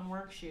 $60 on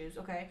work shoes,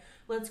 okay,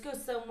 let's go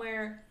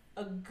somewhere,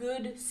 a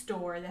good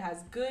store that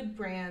has good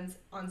brands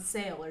on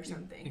sale or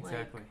something.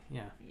 Exactly.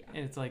 Yeah. Yeah.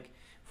 And it's like,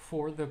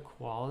 for the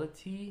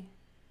quality,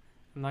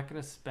 I'm not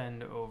going to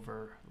spend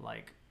over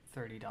like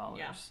 $30.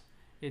 Yeah.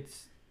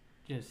 It's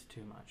just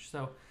too much.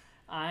 So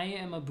I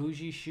am a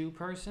bougie shoe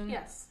person.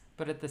 Yes.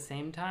 But at the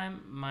same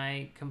time,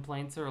 my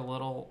complaints are a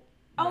little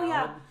Oh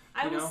yeah, valid,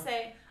 I you will know?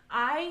 say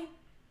I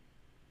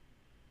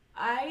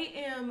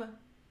am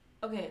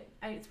okay,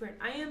 it's weird.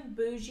 I am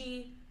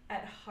bougie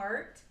at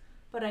heart,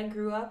 but I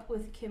grew up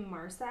with Kim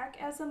Marsack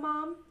as a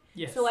mom.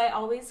 Yes. So I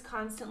always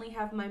constantly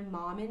have my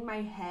mom in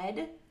my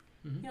head.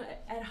 Mhm. You know,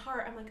 at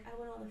heart, I'm like, I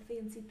want all the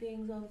fancy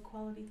things, all the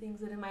quality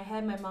things. And in my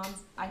head,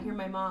 I hear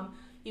my mom,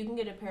 you can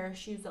get a pair of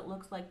shoes that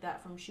looks like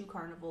that from Shoe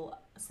Carnival,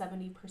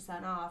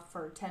 70% off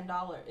for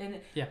 $10.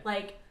 And Yeah.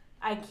 like,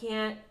 I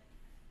can't,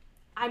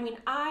 I mean,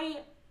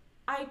 I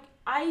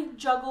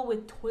juggle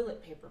with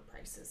toilet paper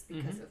prices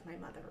because of my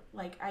mother.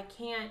 Like, I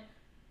can't,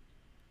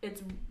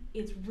 it's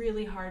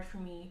really hard for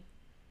me.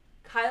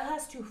 Kyle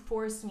has to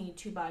force me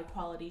to buy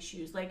quality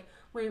shoes. Like,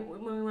 when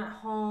we went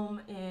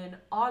home in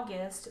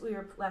August,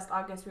 last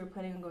August we were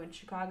planning on going to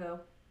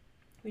Chicago.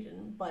 We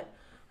didn't, but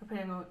we're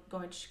planning on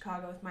going to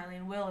Chicago with Miley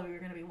and Will, and we were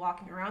going to be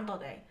walking around all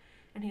day.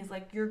 And he's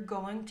like, you're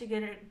going to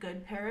get a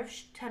good pair of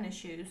tennis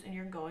shoes, and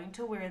you're going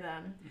to wear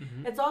them.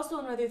 Mhm. It's also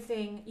another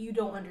thing you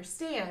don't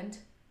understand.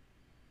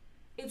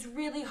 It's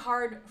really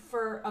hard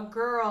for a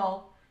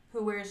girl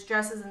who wears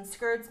dresses and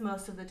skirts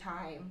most of the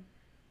time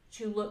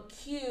to look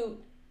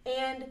cute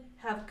and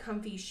have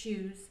comfy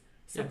shoes,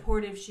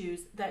 supportive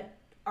shoes that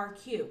are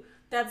cute.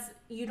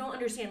 You don't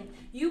understand.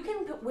 You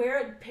can wear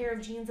a pair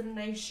of jeans and a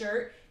nice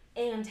shirt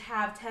and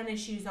have tennis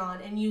shoes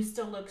on, and you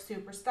still look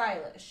super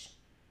stylish.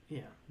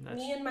 Yeah. That's,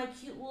 Me and my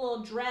cute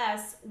little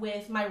dress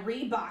with my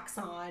Reeboks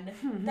on,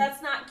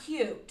 that's not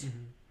cute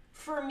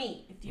for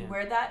me. If you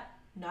wear that,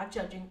 not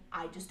judging,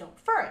 I just don't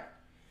prefer it.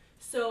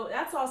 So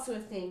that's also a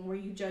thing where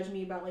you judge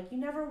me about, like, you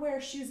never wear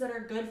shoes that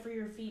are good for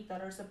your feet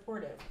that are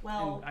supportive.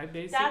 Well,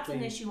 that's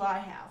an issue I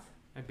have.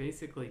 I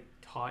basically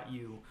taught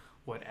you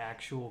what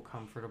actual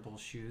comfortable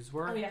shoes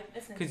were. Oh, yeah.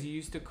 That's nice. Because you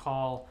used to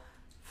call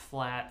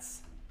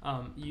flats,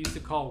 you used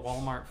to call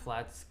Walmart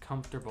flats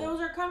comfortable.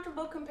 Those are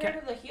comfortable compared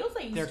to the heels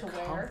I used to wear.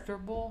 They're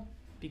comfortable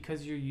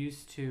because you're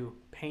used to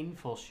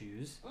painful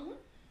shoes. Mhm.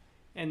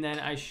 And then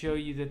I show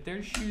you that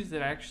there's shoes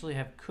that actually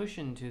have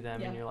cushion to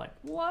them, and you're like,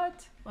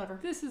 what? Whatever.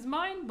 This is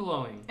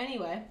mind-blowing.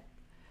 Anyway.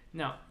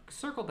 Now,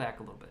 circle back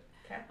a little bit.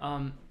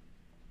 Okay.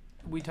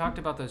 We talked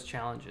about those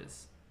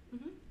challenges.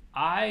 Mhm.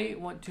 I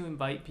want to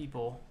invite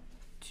people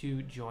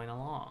to join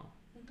along.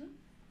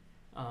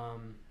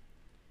 Mhm.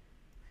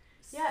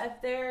 Yeah,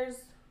 if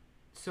there's...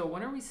 So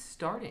when are we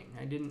starting?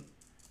 I didn't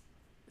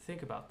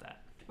think about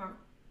that.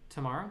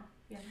 Tomorrow?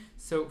 Yeah.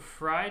 So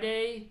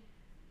Friday,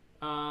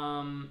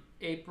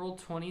 April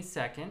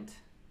 22nd,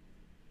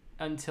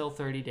 until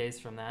 30 days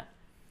from that,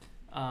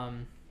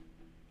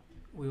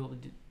 we will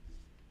do...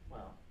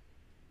 Well,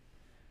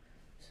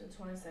 so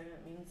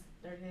 22nd means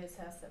 30 days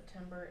has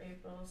September,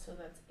 April, so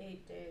that's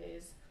 8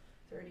 days.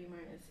 30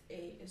 minus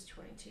 8 is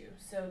 22.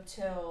 So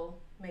till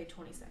May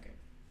 22nd.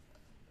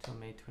 Till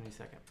May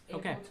 22nd. April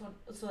Okay.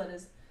 So that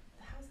is...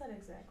 How's that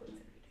exactly 30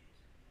 days?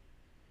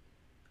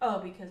 Oh,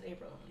 because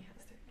April only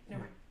has 30.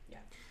 Never mind. Yeah.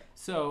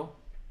 So,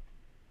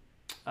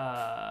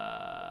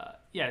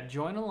 yeah,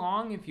 join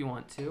along if you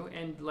want to,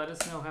 and let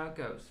us know how it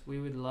goes. We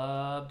would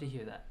love to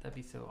hear that. That'd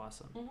be so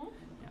awesome.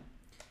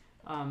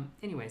 Mm-hmm.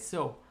 Anyway,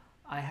 so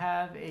I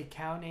have a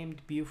cow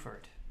named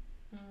Buford.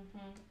 Mm-hmm.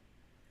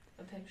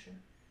 A picture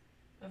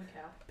of a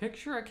cow.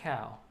 Picture a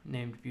cow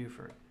named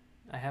Buford.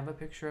 I have a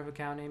picture of a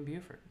cow named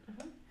Buford.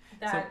 Mm-hmm.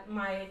 That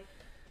my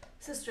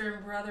sister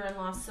and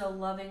brother-in-law so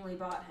lovingly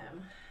bought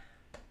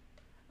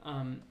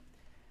him.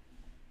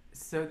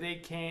 So they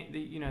came,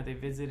 they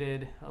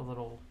visited a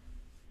little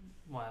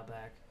while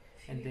back,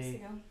 and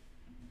they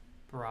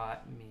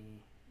brought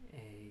me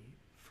a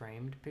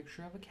framed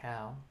picture of a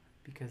cow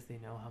because they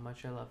know how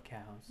much I love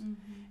cows,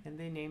 and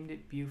they named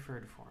it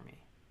Buford for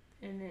me.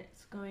 And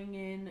it's going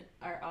in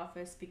our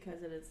office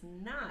because it is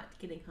not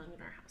getting hung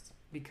in our house.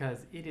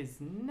 Because it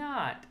is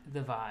not the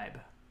vibe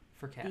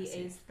for Cassie.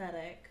 The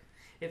aesthetic.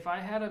 If I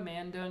had a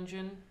man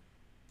dungeon,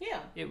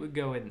 Yeah. it would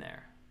go in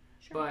there.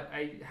 Sure. But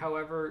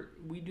however,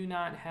 we do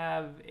not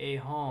have a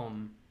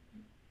home,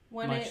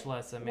 much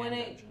less a man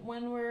dungeon.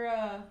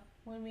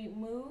 When we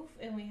move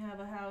and we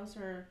have a house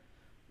or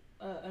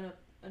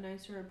a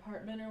nicer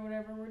apartment or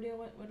whatever we're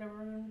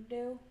gonna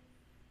do,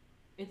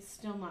 it's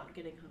still not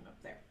getting hung up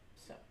there.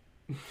 So.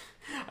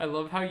 I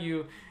love how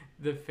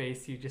the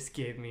face you just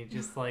gave me,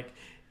 just like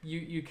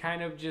you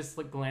kind of just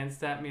like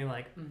glanced at me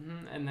like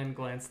and then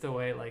glanced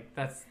away like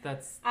that's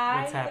what's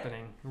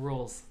happening.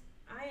 Rules.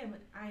 I am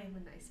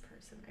a nice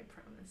person, I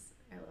promise.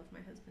 I love my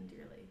husband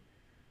dearly.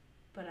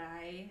 But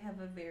I have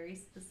a very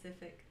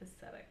specific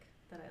aesthetic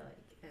that I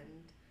like,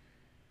 and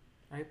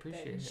I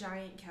appreciate it.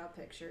 Giant cow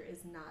picture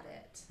is not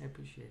it. I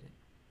appreciate it.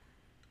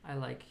 I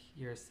like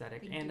your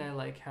aesthetic, Thank and you. I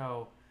like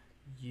how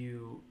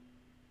you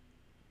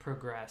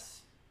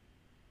progress,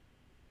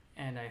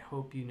 and I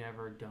hope you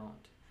never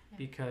don't,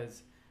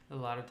 because a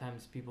lot of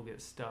times people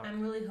get stuck.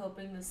 I'm really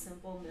hoping the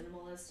simple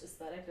minimalist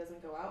aesthetic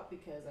doesn't go out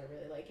because I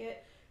really like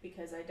it,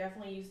 because I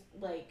definitely use,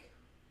 like,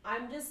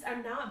 I'm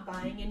not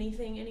buying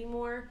anything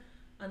anymore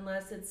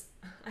unless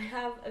I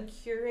have a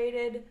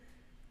curated,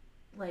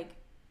 like,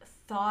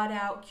 thought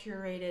out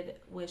curated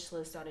wish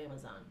list on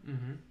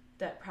Amazon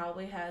that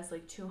probably has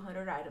like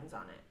 200 items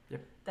on it.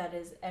 Yep. That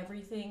is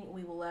everything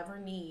we will ever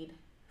need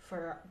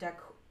for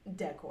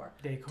decor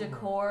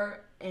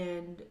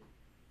and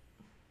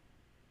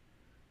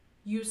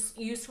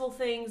useful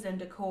things and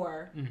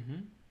decor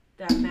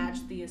that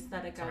match the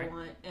aesthetic I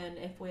want. And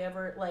if we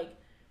ever like,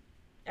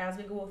 as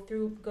we go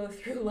through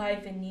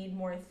life and need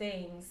more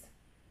things,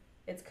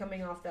 it's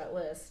coming off that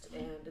list,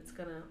 and it's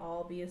gonna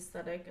all be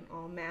aesthetic and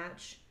all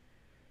match.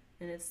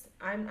 And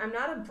I'm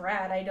not a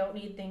brat. I don't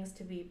need things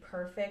to be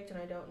perfect, and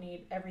I don't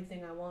need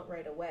everything I want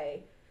right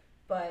away.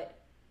 But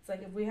it's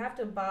like, if we have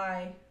to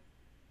buy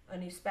a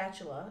new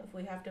spatula, if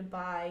we have to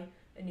buy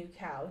a new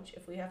couch,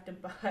 if we have to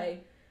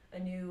buy a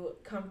new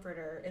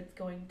comforter, it's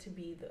going to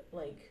be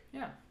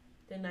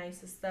the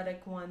nice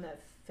aesthetic one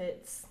that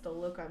fits the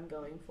look I'm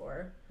going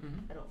for.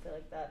 I don't feel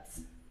like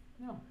that's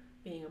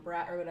being a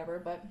brat or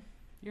whatever, but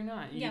you're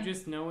not. You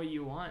just know what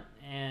you want,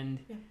 and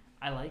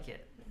I like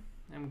it.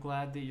 I'm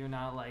glad that you're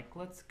not like,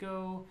 let's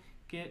go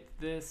get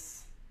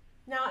this.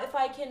 Now, if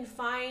I can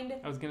find...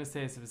 I was going to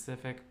say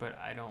specific, but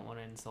I don't want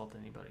to insult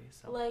anybody.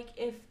 So, like,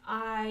 if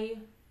I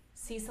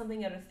see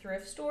something at a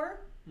thrift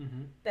store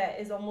that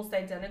is almost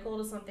identical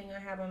to something I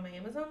have on my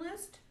Amazon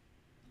list,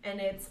 and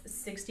it's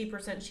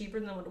 60%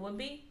 cheaper than what it would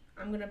be,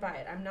 I'm going to buy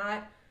it.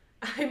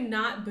 I'm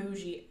not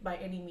bougie by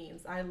any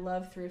means. I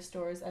love thrift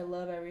stores. I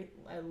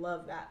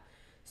love that.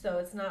 So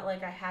it's not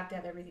like I have to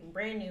have everything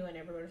brand new and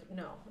everywhere.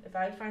 No, if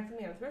I find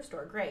something at a thrift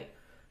store, great.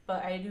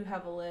 But I do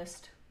have a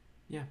list.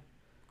 Yeah,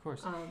 of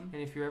course. And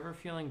if you're ever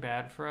feeling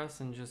bad for us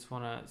and just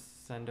want to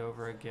send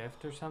over a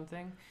gift or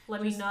something,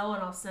 let me know,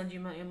 and I'll send you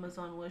my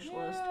Amazon wish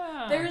list.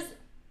 Yeah.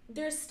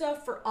 There's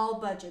stuff for all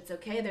budgets.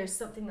 Okay, there's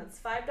something that's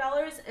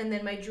 $5, and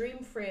then my dream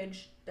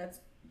fridge that's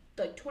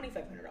like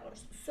 $2,500.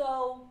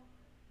 So,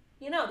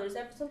 there's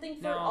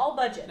something for all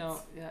budgets. No,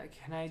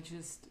 can I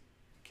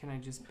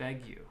just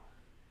beg you?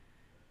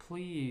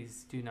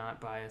 Please do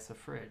not buy us a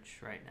fridge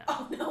right now.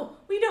 Oh no,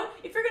 we don't.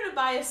 If you're gonna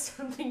buy us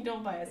something,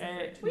 don't buy us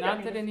a fridge.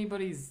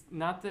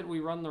 Not that we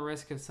run the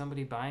risk of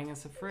somebody buying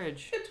us a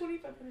fridge.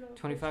 $2,500.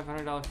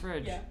 $2,500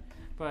 fridge. Yeah.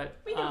 But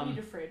we don't need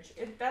a fridge.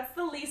 That's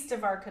the least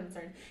of our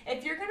concern.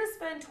 If you're gonna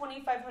spend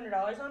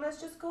 $2,500 on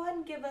us, just go ahead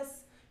and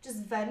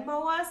just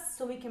Venmo us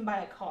so we can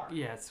buy a car.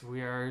 Yes,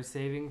 we are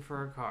saving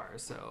for a car,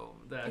 so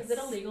that's... Is it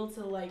illegal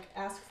to,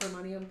 ask for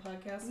money on the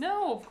podcast?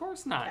 No, of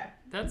course not. Okay.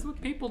 That's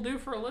what people do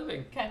for a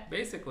living. Okay.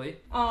 Basically.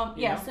 So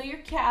your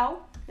cow,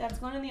 that's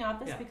going in the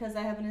office because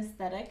I have an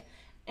aesthetic.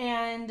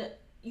 And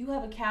you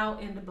have a cow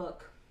and a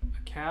book.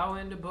 A cow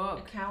and a book.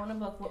 A cow and a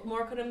book. What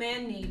more could a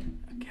man need?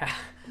 A cow...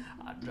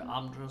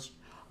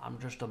 I'm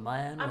just a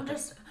man. I'm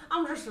just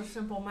a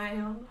simple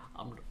man.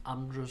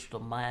 I'm just a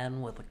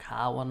man with a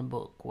cow and a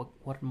book.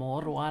 What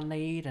more do I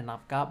need? And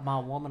I've got my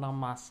woman on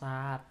my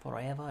side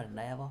forever and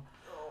ever.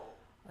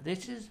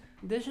 This is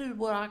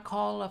what I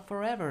call a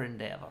forever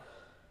endeavor.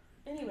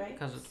 Anyway.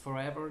 Because it's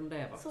forever and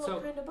ever. So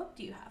what kind of book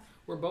do you have?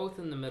 We're both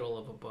in the middle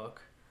of a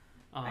book.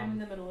 I'm in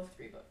the middle of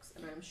 3 books,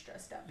 and I'm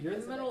stressed out. You're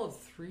in the middle of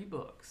 3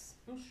 books.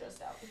 I'm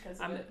stressed out because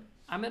of it.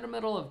 I'm in the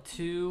middle of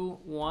 2.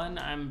 One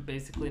I'm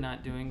basically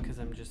not doing because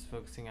I'm just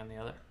focusing on the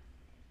other.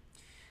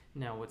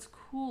 Now, what's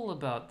cool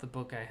about the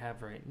book I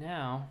have right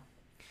now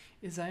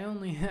is I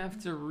only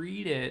have to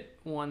read it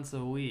once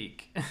a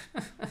week.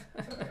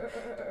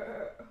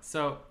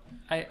 So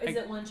Is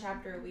it 1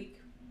 chapter a week?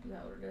 Is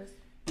that what it is?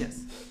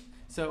 Yes.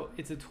 So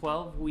it's a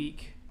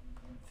 12-week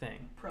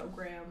thing.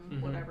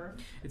 Program, whatever.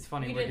 It's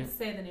funny. You didn't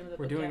say the name of the book.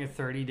 We're doing a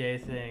 30-day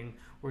thing.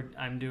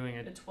 I'm doing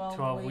a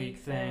 12-week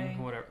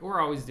thing. Whatever. We're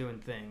always doing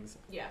things.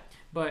 Yeah.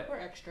 But we're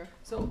extra.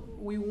 So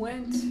we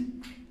went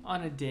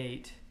on a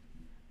date,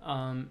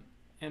 and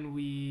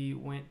we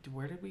went.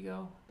 Where did we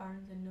go?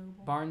 Barnes and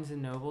Noble. Barnes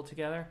and Noble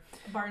together.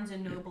 Barnes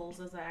and Nobles,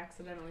 as I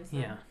accidentally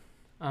said.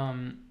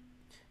 Yeah.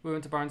 We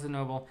went to Barnes and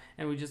Noble,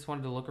 and we just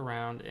wanted to look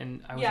around,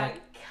 and I was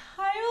like,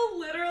 Kyle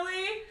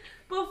literally.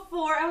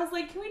 Before, I was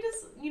like, can we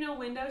just,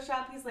 window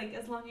shop? He's like,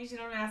 as long as you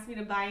don't ask me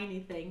to buy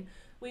anything.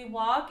 We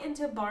walk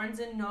into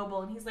Barnes &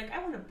 Noble, and he's like, I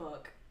want a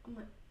book. I'm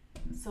like,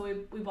 so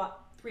we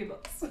bought 3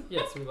 books.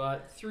 Yes, we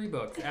bought 3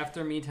 books.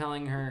 After me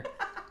telling her,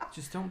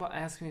 just don't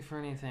ask me for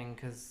anything,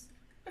 because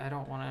I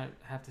don't want to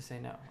have to say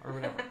no, or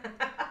whatever.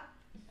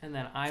 And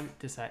then I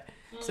decide.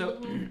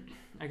 So,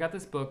 I got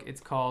this book.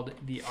 It's called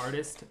The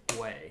Artist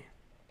Way.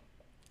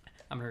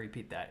 I'm going to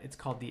repeat that. It's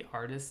called The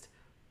Artist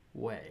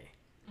Way.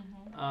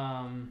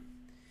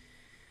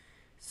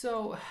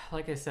 So,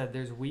 like I said,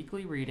 there's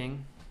weekly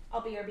reading.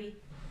 I'll be RB.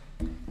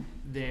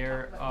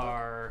 There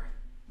are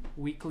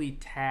weekly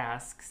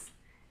tasks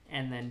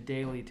and then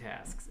daily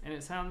tasks. And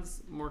it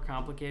sounds more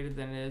complicated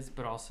than it is,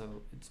 but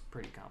also it's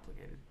pretty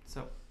complicated.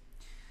 So,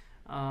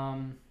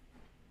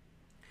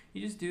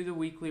 you just do the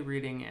weekly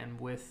reading, and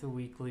with the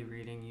weekly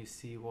reading, you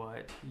see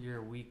what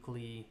your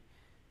weekly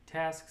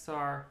tasks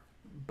are.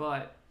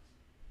 But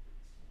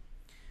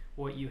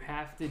what you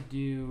have to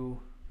do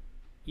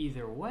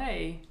either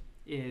way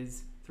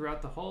is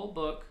throughout the whole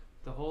book,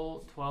 the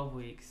whole 12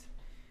 weeks,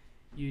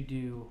 you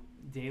do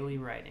daily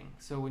writing.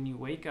 So when you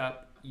wake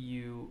up,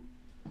 you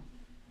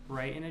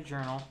write in a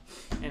journal,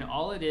 and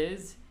all it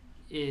is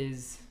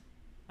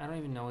I don't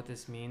even know what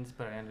this means,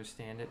 but I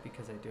understand it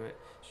because I do it.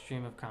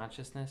 Stream of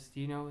consciousness.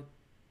 Do you know what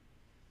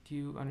Do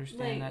you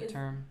understand Like, that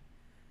term?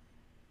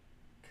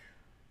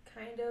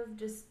 Kind of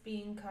just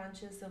being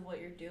conscious of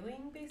what you're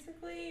doing,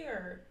 basically,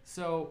 or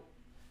So,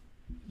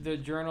 the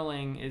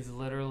journaling is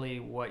literally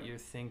what you're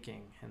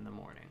thinking in the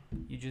morning.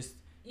 You just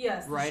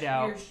yes, write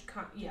out.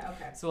 Yeah,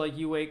 okay. So, like,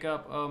 you wake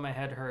up, oh, my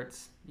head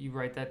hurts. You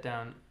write that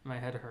down. My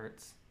head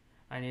hurts.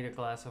 I need a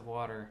glass of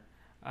water.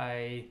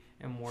 I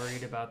am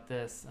worried about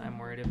this. I'm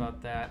worried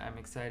about that. I'm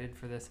excited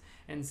for this.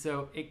 And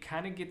so it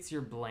kind of gets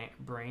your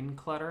brain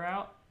clutter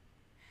out.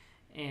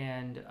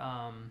 And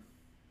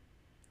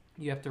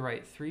you have to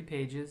write 3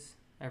 pages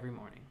every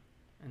morning.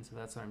 And so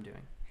that's what I'm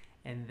doing.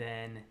 And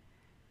then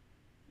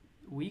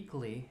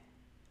weekly,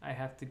 I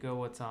have to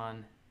go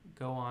on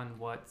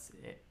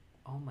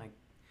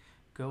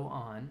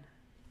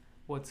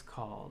what's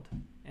called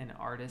an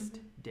artist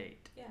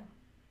date. Yeah.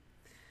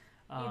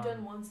 You've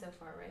done one so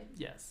far, right?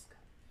 Yes.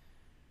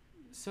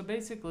 So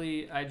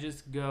basically, I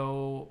just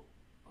go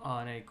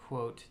on a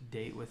quote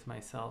date with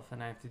myself,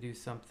 and I have to do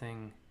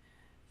something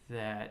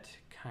that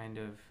kind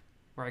of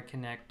where I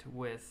connect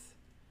with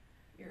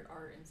Your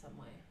art in some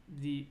way.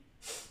 the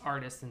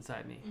artist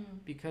inside me,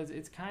 Mm. because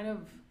it's kind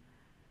of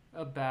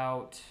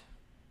about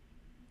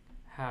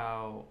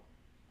how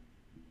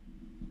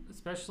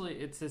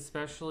it's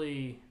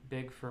especially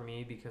big for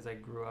me because I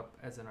grew up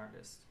as an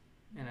artist,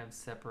 and I've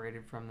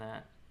separated from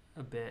that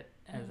a bit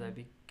as I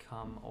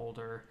become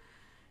older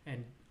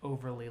and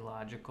overly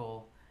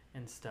logical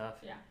and stuff.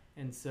 Yeah.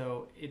 And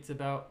so it's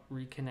about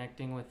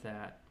reconnecting with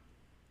that.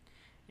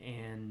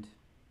 And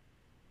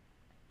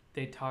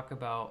they talk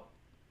about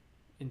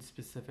in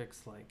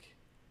specifics like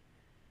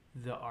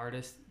the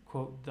artist,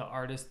 quote, the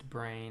artist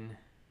brain,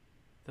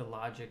 the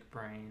logic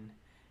brain,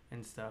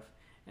 and stuff.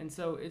 And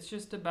so it's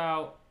just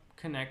about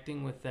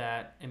connecting with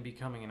that and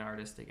becoming an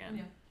artist again.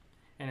 Yeah.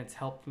 And it's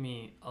helped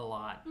me a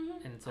lot.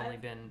 Mhm. And it's only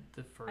been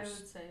the I would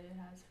first say it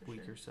has for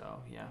week sure. or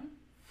so. Yeah. Mhm.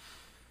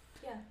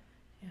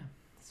 Yeah.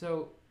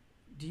 So,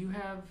 do you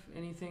have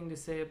anything to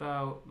say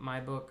about my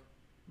book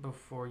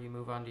before you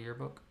move on to your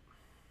book?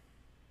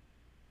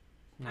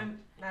 No.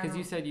 Because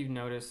you said you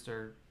noticed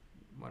or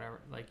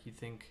whatever, like you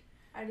think.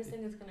 I just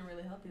think it's gonna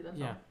really help you. That's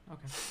Yeah.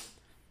 Okay.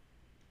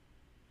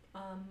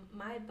 all.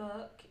 My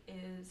book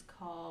is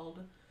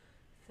called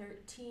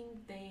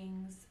 13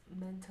 Things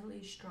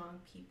Mentally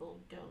Strong People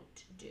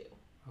Don't Do.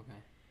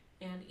 Okay.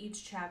 And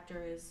each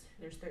chapter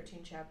there's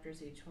 13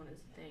 chapters, each one is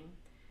a thing.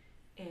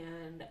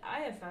 And I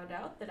have found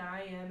out that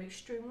I am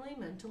extremely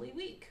mentally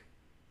weak.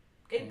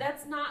 Okay.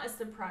 That's not a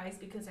surprise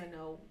because I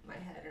know my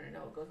head and I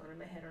know what goes on in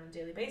my head on a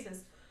daily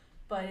basis.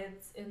 But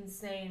it's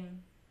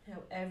insane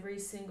how every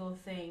single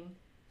thing,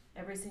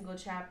 every single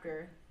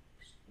chapter,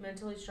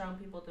 mentally strong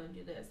people don't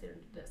do this, they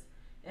don't do this.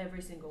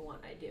 Every single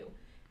one I do.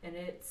 And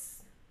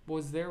it's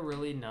Was there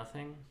really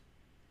nothing?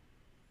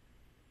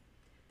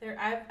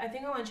 I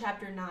think I'm on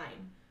chapter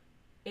 9,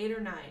 8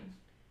 or 9,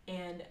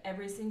 and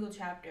every single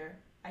chapter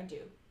I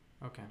do.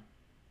 Okay.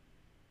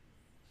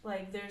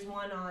 Like there's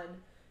one on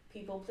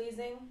people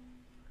pleasing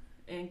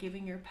and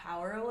giving your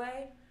power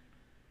away,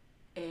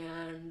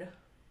 and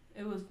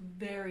it was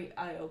very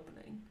eye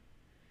opening.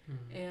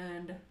 Mhm.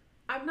 And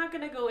I'm not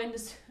gonna go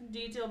into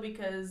detail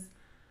because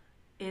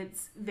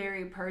it's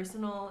very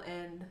personal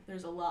and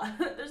there's a lot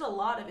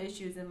of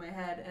issues in my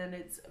head and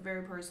it's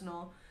very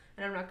personal,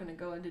 and I'm not gonna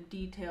go into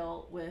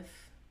detail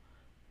with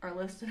our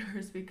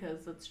listeners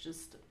because it's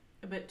just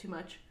a bit too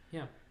much.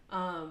 Yeah.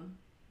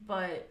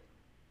 But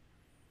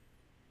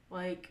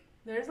like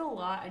there's a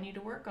lot I need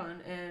to work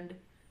on, and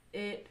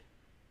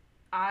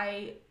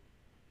I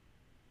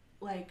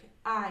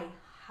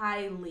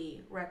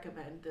highly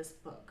recommend this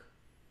book.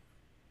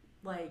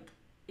 Like,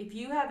 if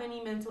you have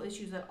any mental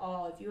issues at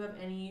all, if you have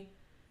any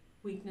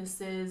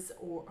weaknesses,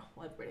 or,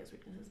 well, everybody has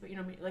weaknesses, but you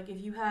know what I mean? Like, if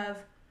you have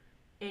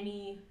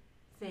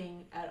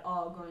anything at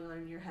all going on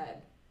in your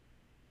head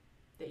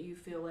that you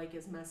feel like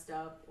is messed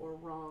up or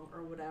wrong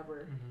or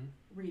whatever,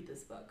 read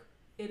this book.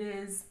 It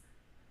is,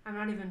 I'm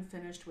not even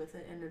finished with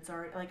it, and it's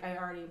already, like, I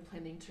already am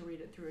planning to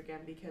read it through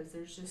again because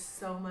there's just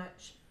so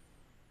much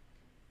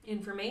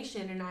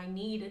information, and I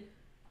need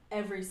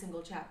every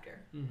single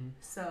chapter.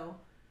 So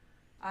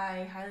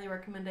I highly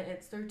recommend it.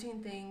 It's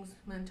 13 Things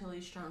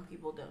Mentally Strong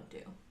People Don't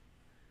Do.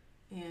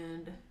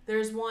 And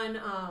there's one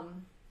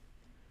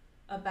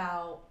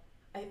about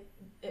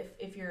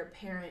if you're a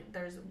parent,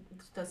 there's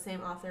the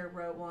same author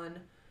wrote one,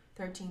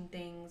 13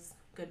 Things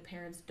Good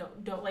Parents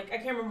Don't like. I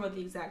can't remember what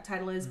the exact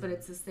title is, but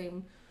it's the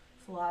same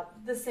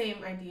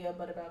idea,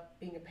 but about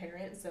being a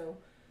parent. So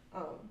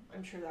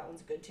I'm sure that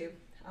one's good too.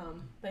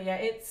 But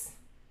yeah,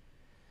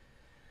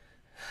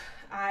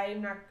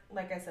 I'm not,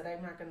 like I said,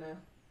 I'm not gonna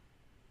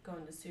go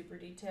into super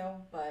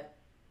detail, but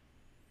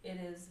it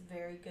is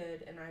very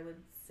good, and I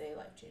would say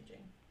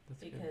life-changing.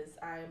 That's because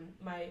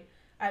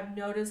I've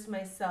noticed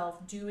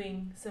myself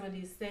doing some of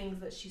these things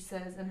that she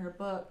says in her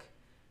book.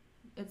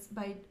 It's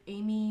by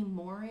Amy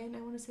Morin, I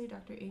want to say,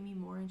 Dr. Amy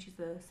Morin. She's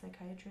a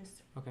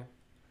psychiatrist. Okay.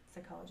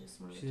 Psychologist.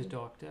 One of the She's a two.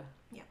 doctor.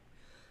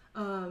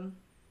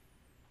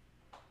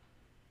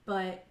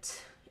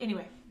 But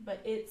anyway, but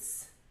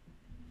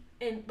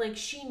and like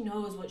she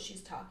knows what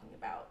she's talking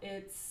about.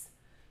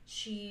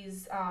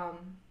 She's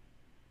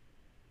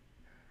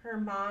her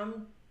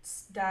mom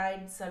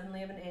died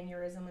suddenly of an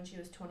aneurysm when she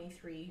was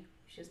 23.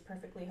 She was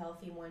perfectly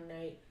healthy one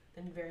night.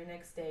 Then the very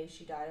next day,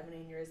 she died of an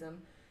aneurysm.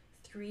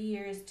 3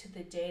 years to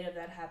the date of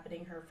that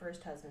happening, her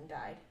first husband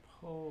died.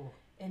 Oh.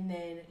 And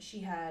then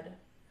she got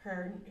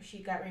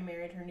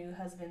remarried. Her new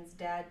husband's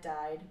dad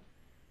died.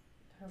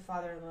 Her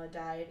father-in-law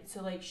died.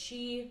 So like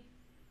she's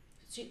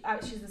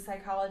a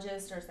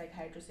psychologist or a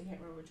psychiatrist. I can't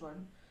remember which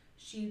one.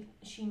 She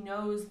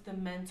knows the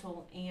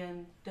mental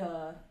and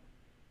the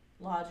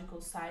logical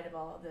side of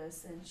all of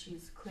this, and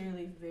she's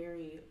clearly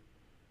very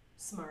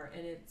smart.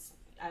 And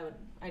I would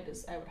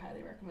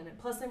highly recommend it.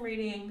 Plus, I'm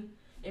reading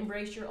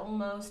Embrace Your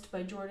Almost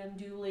by Jordan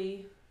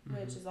Dooley,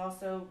 which is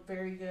also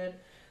very good.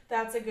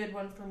 That's a good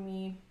one for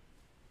me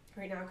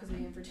right now because of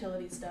the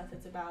infertility stuff.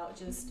 It's about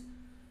just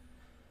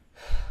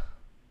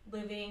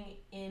living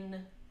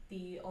in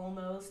the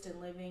almost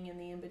and living in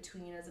the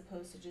in-between as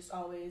opposed to just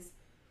always,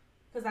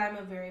 because I'm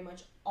a very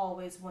much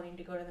always wanting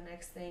to go to the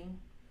next thing.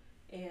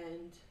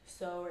 And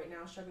so right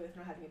now, struggling with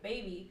not having a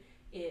baby,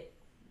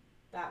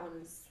 that one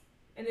is,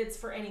 and it's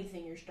for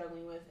anything you're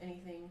struggling with,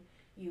 anything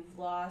you've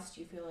lost,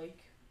 you feel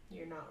like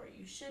you're not where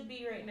you should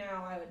be right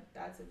now.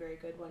 That's a very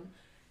good one.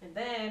 And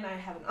then I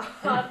have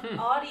an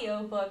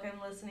audio book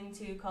I'm listening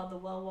to called The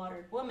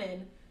Well-Watered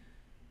Woman.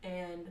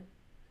 And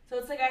so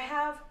it's like I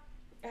have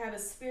a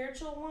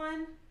spiritual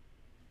one,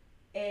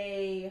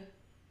 a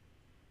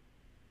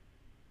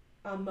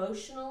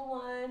emotional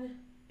one,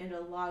 and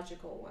a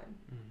logical one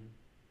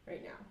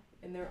right now.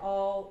 And they're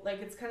all,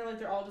 like, it's kind of like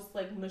they're all just,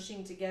 like,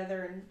 mushing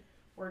together and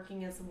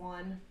working as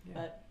one. Yeah.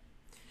 But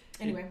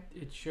anyway.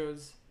 It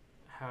shows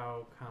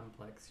how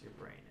complex your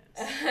brain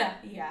is.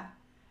 Yeah.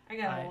 I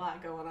got a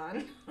lot going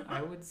on.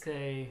 I would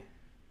say,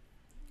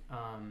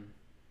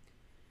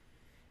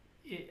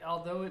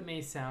 although it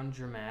may sound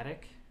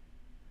dramatic,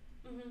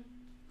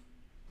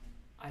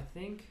 I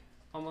think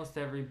almost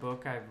every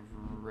book I've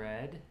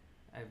read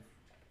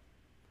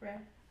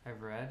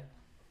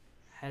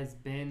has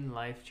been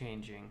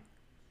life-changing.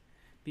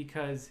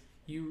 Because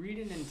you read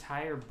an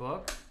entire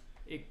book,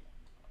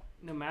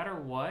 no matter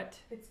what,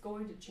 it's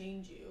going to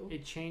change you.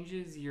 It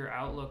changes your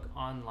outlook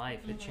on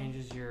life. It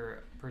changes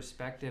your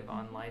perspective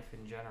on life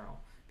in general.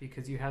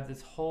 Because you have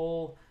this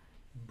whole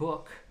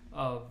book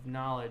of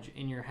knowledge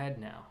in your head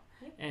now.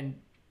 Yep. And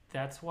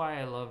that's why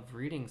I love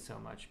reading so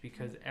much.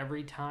 Because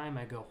every time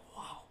I go,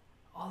 wow,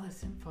 all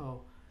this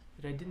info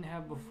that I didn't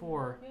have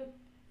before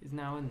is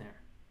now in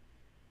there.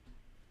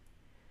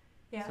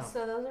 Yeah,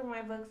 so those are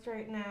my books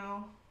right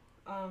now.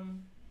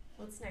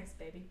 What's next,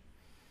 baby?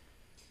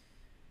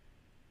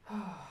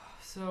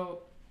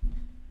 So,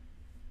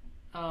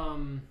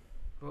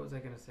 what was I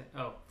gonna say?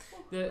 Oh,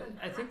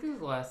 I think this was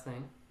the last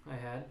thing I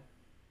had.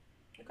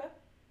 Okay.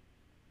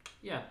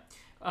 Yeah,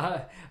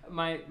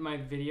 my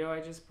video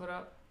I just put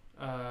up.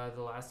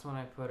 The last one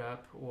I put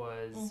up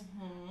was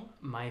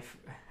I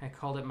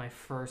called it my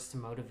first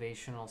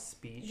motivational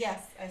speech.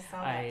 Yes, I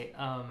saw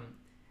that.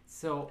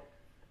 So,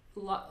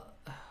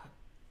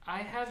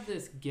 I have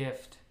this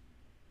gift,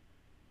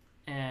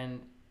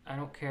 and I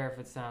don't care if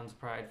it sounds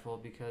prideful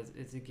because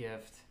it's a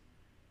gift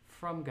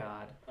from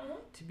God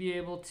to be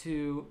able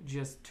to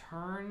just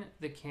turn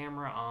the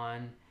camera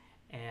on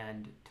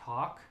and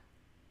talk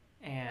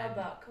and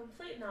about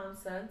complete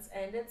nonsense,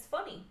 and it's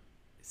funny.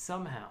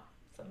 Somehow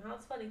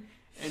it's funny.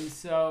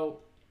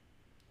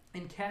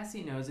 And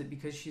Cassie knows it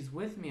because she's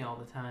with me all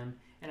the time,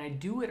 and I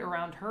do it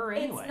around her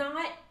anyway. It's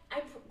not,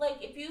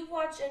 if you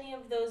watch any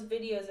of those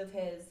videos of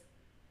his,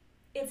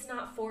 it's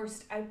not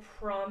forced. I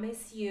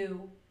promise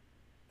you.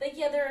 Like,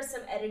 yeah, there are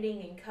some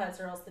editing and cuts,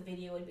 or else the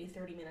video would be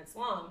 30 minutes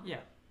long. Yeah.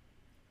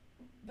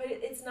 But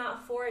it's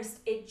not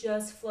forced. It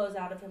just flows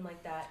out of him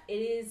like that. It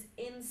is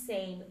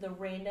insane, the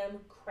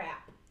random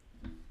crap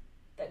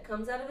that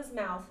comes out of his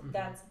mouth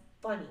that's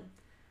funny.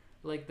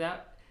 Like,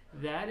 that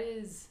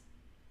is...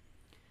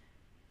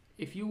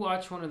 If you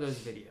watch one of those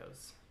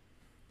videos,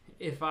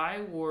 if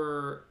I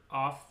were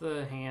off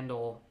the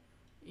handle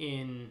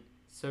in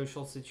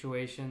social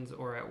situations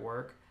or at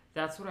work,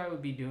 that's what I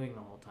would be doing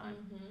the whole time.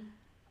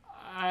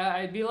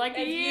 I'd be like,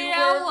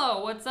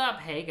 hello, what's up?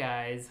 Hey,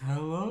 guys.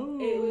 Hello.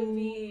 It would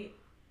be,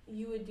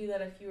 you would do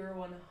that if you were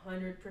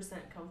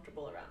 100%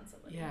 comfortable around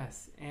somebody.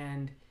 Yes,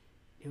 and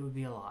it would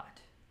be a lot.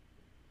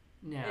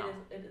 Now,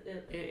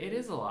 it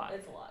is a lot.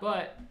 It's a lot.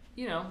 But,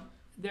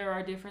 there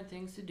are different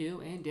things to do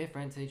in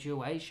different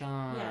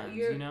situations,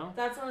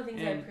 That's one of the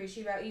things I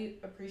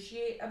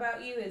appreciate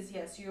about you is,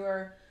 yes, you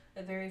are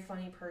a very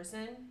funny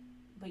person,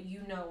 but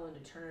you know when to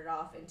turn it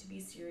off and to be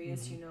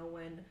serious. You know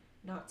when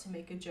not to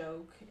make a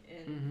joke,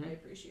 and I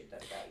appreciate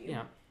that about you.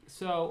 Yeah.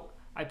 So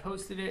I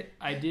posted it.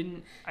 I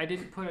didn't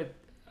put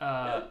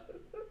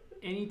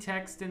any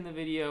text in the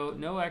video,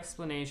 no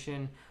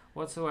explanation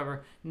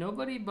whatsoever.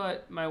 Nobody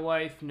but my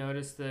wife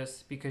noticed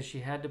this because she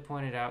had to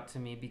point it out to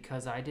me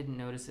because I didn't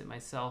notice it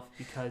myself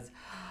because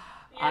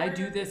I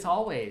do this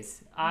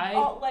always.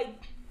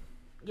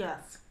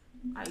 Yes,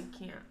 I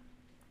can't.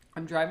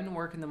 I'm driving to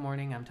work in the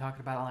morning. I'm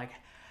talking about like,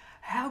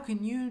 How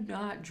can you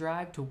not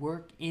drive to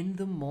work in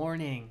the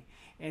morning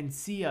and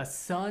see a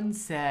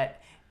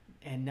sunset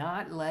and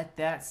not let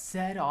that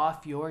set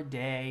off your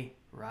day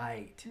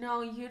right?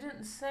 No, you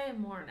didn't say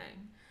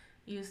morning.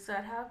 You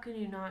said, how can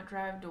you not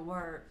drive to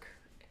work?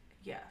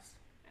 Yes.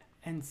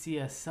 And see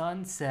a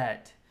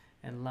sunset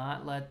and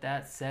not let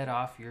that set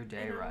off your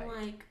day And right.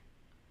 I'm like,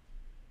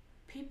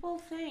 people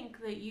think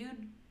that you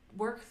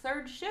work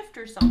third shift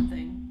or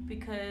something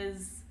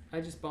because,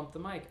 I just bumped the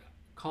mic.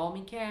 Call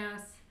me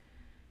Cass.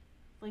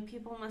 like,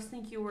 people must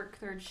think you work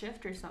third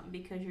shift or something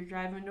because you're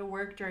driving to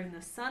work during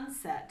the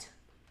sunset.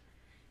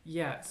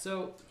 Yeah,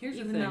 so here's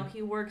Even the thing. though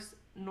he works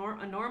a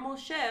normal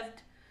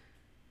shift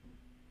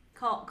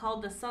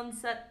called the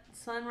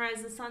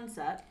sunrise to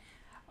sunset.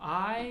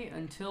 I,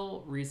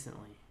 until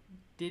recently,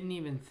 didn't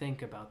even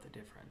think about the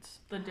difference.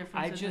 The difference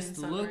I between just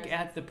sunrise look and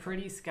at the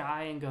pretty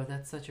sky and go,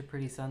 that's such a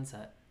pretty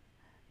sunset.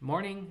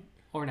 Morning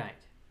or night?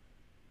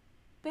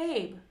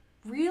 Babe,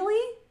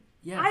 really?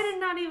 Yes. I did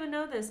not even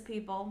know this,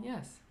 people.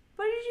 Yes.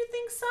 What did you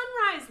think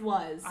sunrise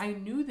was? I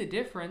knew the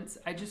difference.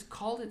 I just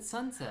called it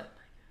sunset.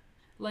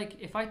 Like,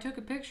 if I took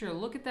a picture,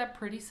 look at that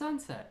pretty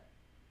sunset.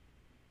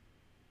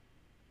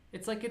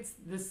 It's like it's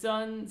the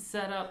sun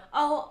set up.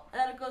 Oh,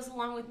 that goes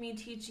along with me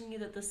teaching you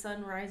that the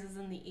sun rises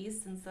in the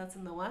east and sets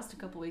in the west a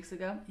couple weeks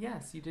ago.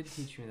 Yes, you did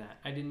teach me that.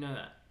 I didn't know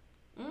that.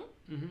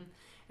 Mm?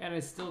 And I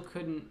still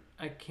couldn't,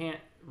 I can't,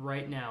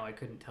 right now, I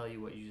couldn't tell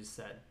you what you just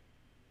said.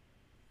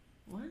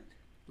 What?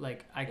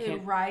 Like, I It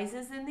can't,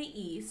 rises in the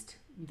east,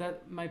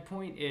 that, my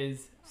point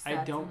is, sets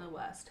I don't, in the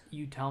west.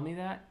 you tell me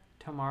that,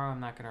 tomorrow I'm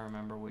not going to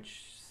remember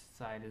which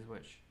side is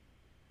which.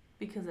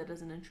 Because it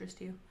doesn't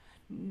interest you.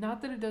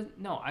 Not that it doesn't,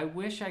 no, I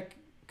wish I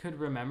could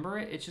remember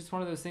it. It's just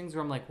one of those things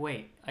where I'm like,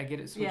 wait, I get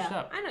it switched Yeah,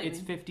 up. I know what you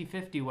It's mean.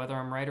 50-50 whether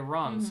I'm right or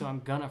wrong, so I'm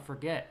gonna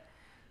forget.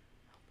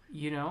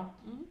 You know?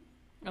 Mhm.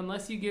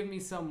 Unless you give me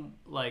some,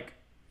 like,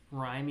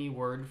 rhymey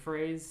word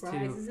phrase to...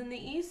 Rises in the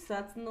east,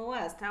 sets in the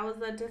west. How is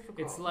that difficult?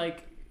 It's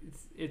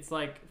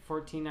like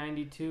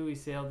 1492 we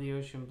sailed the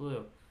ocean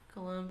blue.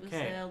 Columbus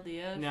 'Kay, sailed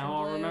the ocean now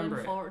I'll blue remember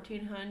in it.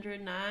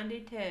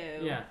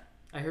 1492. Yeah.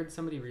 I heard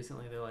somebody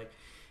recently, they're like,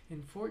 in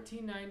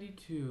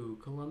 1492,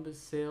 Columbus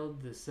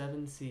sailed the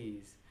 7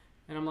 seas.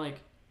 And I'm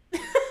like,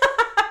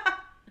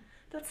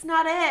 That's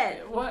not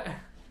it. what?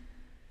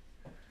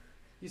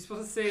 You're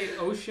supposed to say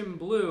ocean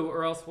blue,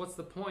 or else what's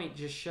the point?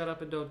 Just shut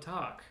up and don't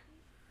talk.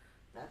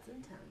 That's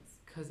intense.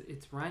 Because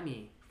it's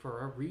rhymey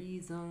for a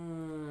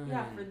reason.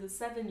 Yeah, for the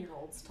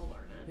 7-year-olds to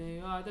learn it. They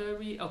are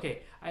the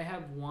Okay, I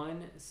have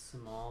one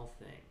small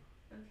thing.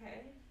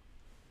 Okay.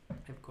 I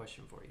have a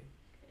question for you.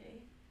 Okay.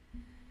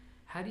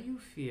 How do you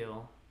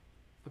feel?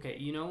 Okay,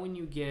 you know when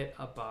you get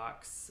a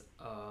box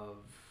of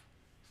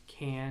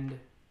canned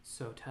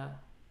soda?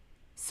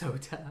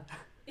 Soda?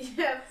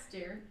 Yes,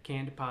 dear.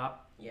 Canned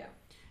pop? Yeah.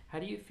 How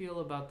do you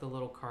feel about the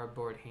little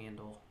cardboard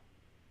handle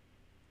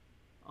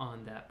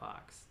on that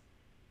box?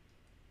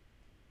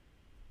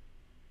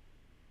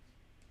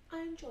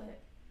 I enjoy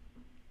it.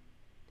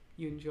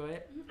 You enjoy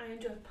it? I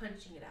enjoy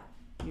punching it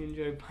out. You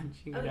enjoy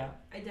punching Oh, it yeah, out?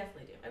 I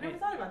definitely do. I've never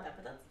thought about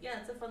that, but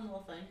it's a fun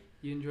little thing.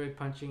 You enjoy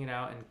punching it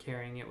out and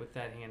carrying it with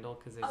that handle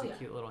because there's Oh, a yeah.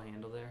 cute little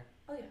handle there?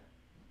 Oh, yeah.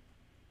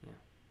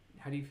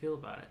 How do you feel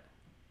about it?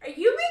 Are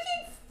you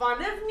making fun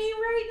of me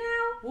right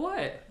now?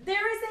 What?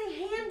 There is a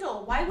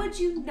handle. Why would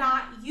you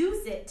not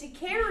use it to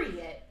carry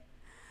it?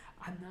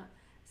 I'm not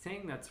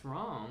saying that's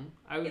wrong.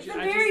 I was It's ju-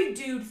 a I just- very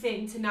dude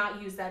thing to not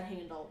use that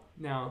handle.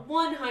 No.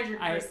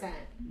 100%.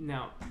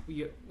 No,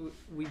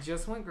 we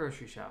just went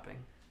grocery shopping,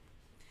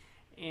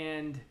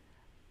 and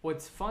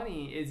what's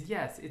funny is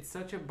yes, it's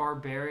such a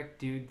barbaric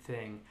dude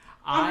thing.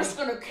 I'm just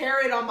gonna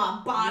carry it on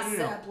my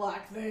bicep No.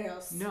 like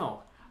this.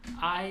 No,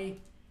 I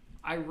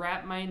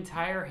wrap my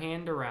entire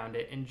hand around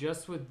it, and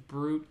just with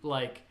brute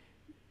like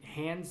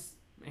hand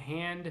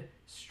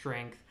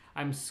strength,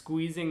 I'm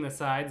squeezing the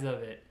sides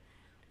of it.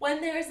 When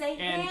there's a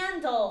And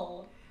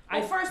handle.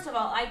 Well, I- first of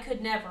all, I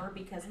could never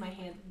because my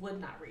hand would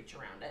not reach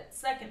around it.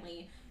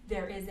 Secondly,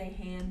 there is a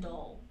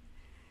handle.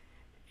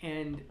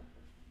 And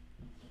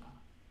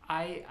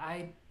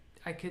I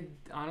could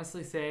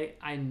honestly say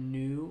I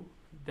knew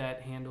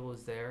that handle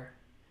was there.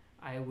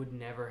 I would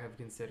never have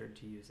considered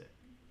to use it.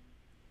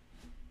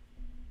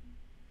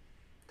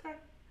 Okay.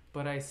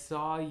 But I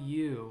saw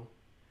you.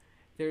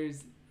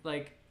 There's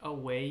like a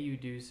way you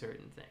do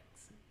certain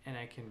things, and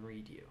I can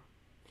read you.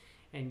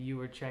 And you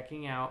were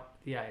checking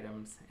out the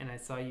items, and I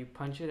saw you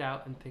punch it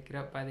out and pick it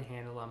up by the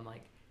handle. I'm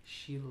like,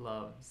 she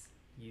loves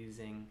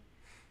using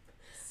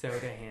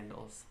soda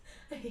handles.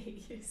 I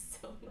hate you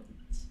so much.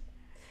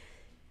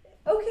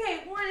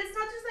 Okay, one, it's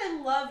not just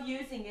I love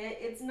using it.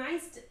 It's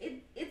nice to,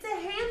 it's a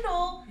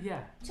handle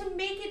Yeah, to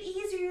make it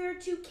easier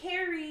to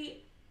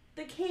carry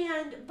the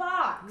canned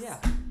box. yeah.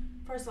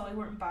 First of all, we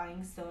weren't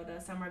buying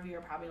soda. Some of you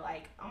are probably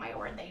like, oh my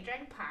word, they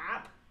drink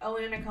pop. Oh,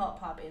 and I call it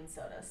pop and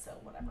soda, so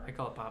whatever. I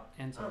call it pop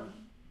and soda.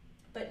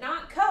 But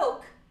not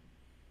Coke,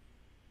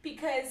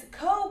 because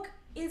Coke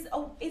is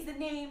a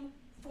name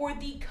for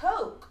the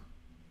Coke,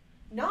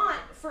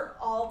 not for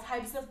all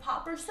types of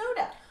pop or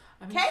soda.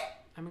 I mean, Okay?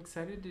 I'm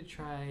excited to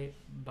try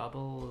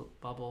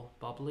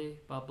bubbly.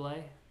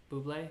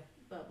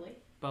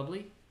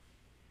 Bubbly.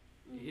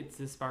 It's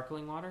the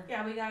sparkling water.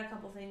 Yeah, we got a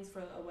couple things for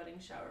a wedding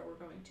shower we're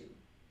going to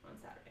on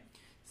Saturday.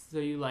 So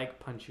you like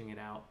punching it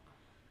out?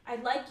 I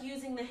like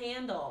using the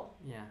handle.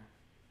 Yeah.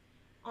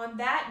 On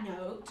that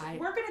note,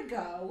 we're gonna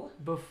go.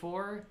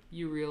 Before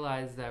you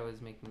realized I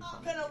was making fun I'm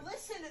of gonna you.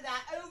 listen to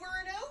that over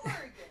and over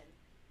again.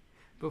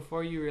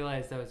 Before you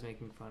realized I was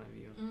making fun of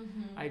you,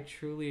 Mm-hmm. I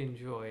truly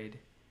enjoyed.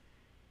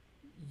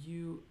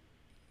 You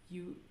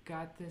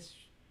got this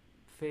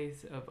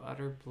face of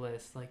utter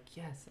bliss. Like,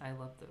 yes, I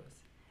love those,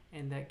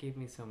 and that gave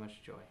me so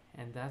much joy.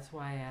 And that's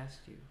why I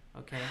asked you.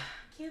 Okay.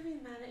 Can't be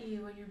mad at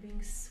you when you're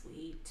being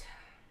sweet.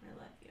 I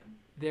love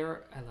you.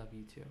 I love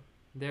you too.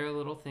 There are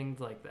little things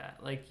like that.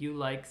 Like you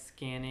like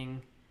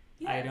scanning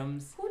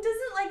items. Who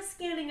doesn't like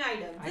scanning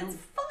items? It's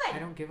fun. I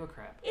don't give a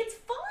crap. It's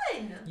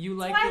fun. You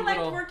like That's the why I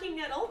little. liked working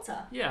at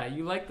Ulta. Yeah,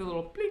 you like the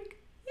little blink,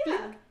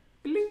 Yeah.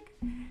 blink,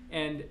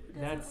 and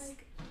Who doesn't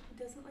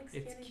like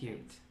scanning it's cute.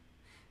 things?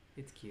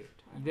 It's cute.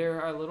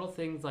 There are little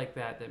things like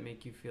that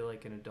make you feel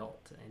like an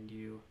adult, and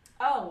you.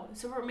 Oh,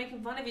 so we're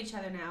making fun of each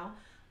other now.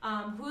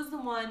 Who's the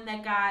one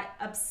that got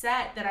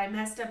upset that I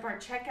messed up our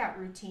checkout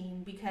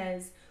routine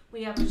because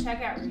we have a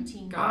checkout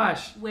routine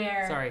Gosh.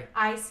 where Sorry.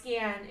 I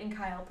scan and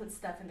Kyle puts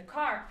stuff in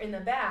the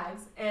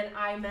bags, and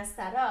I messed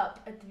that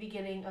up at the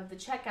beginning of the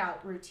checkout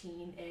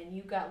routine, and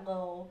you got a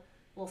little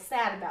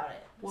sad about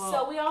it. Well,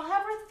 so we all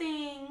have our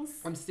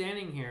things. I'm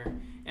standing here,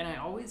 and I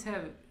always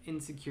have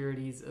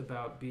insecurities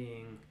about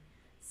being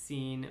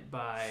seen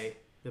by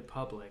the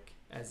public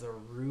as a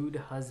rude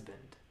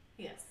husband.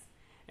 Yes.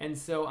 And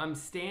so I'm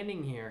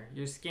standing here.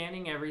 You're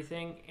scanning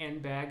everything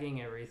and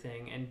bagging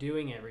everything and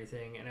doing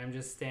everything, and I'm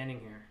just standing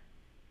here.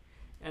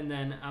 And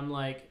then I'm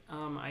like,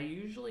 I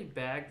usually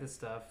bag the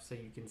stuff so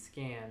you can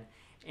scan,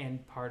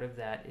 and part of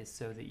that is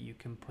so that you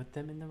can put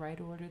them in the right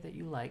order that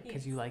you like,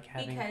 because you like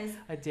having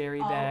a dairy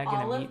bag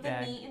and a meat bag. All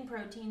of the meat and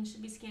protein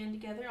should be scanned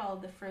together. All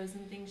of the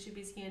frozen things should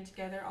be scanned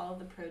together. All of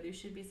the produce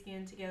should be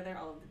scanned together.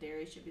 All of the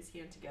dairy should be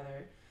scanned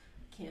together.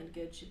 Canned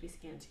goods should be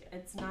scanned together.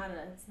 It's not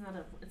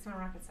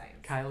rocket science.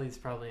 Kylie's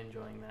probably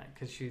enjoying that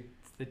because she's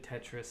the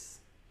Tetris,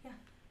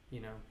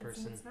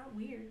 person It's not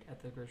weird.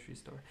 at the grocery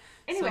store.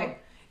 Anyway.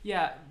 So,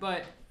 yeah,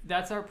 but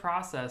that's our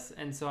process,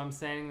 and so I'm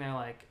standing there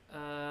like,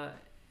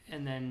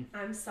 and then.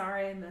 I'm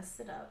sorry I messed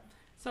it up.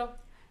 So,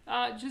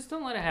 just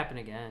don't let it happen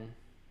again.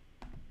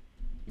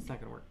 It's not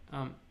gonna work.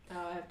 I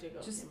have to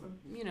go. Just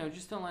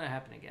just don't let it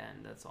happen again.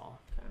 That's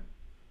all. Okay.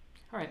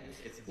 All right.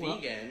 It's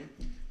vegan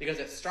because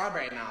it's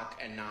strawberry milk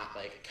and not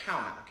like cow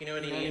milk. You know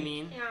what I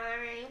mean? You know what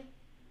I mean?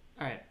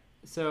 All right.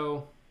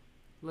 So,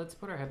 let's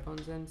put our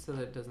headphones in so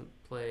that it doesn't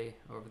play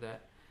over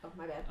that. Oh,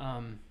 my bad.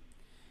 All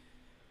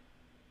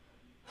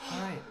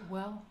right.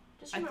 Well,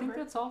 Just I remember,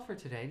 think that's all for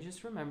today.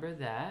 Just remember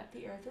that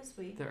the earth is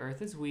we. the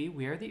earth is we.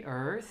 We are the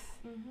earth.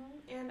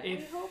 Mm-hmm. And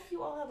If- we hope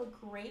you all have a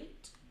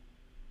great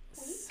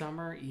week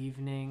Summer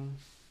evening.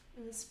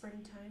 in the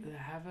springtime.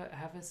 Have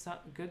a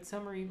good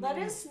summer evening. Let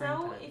in the us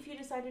know springtime. if you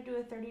decide to do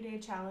a 30-day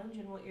challenge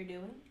and what you're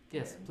doing.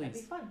 Yes, That'd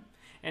please. be fun.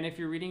 And if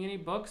you're reading any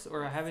books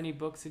or have any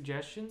book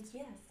suggestions,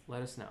 Yes.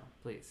 let us know,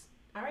 please.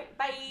 All right.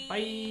 Bye.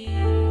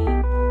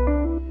 Bye.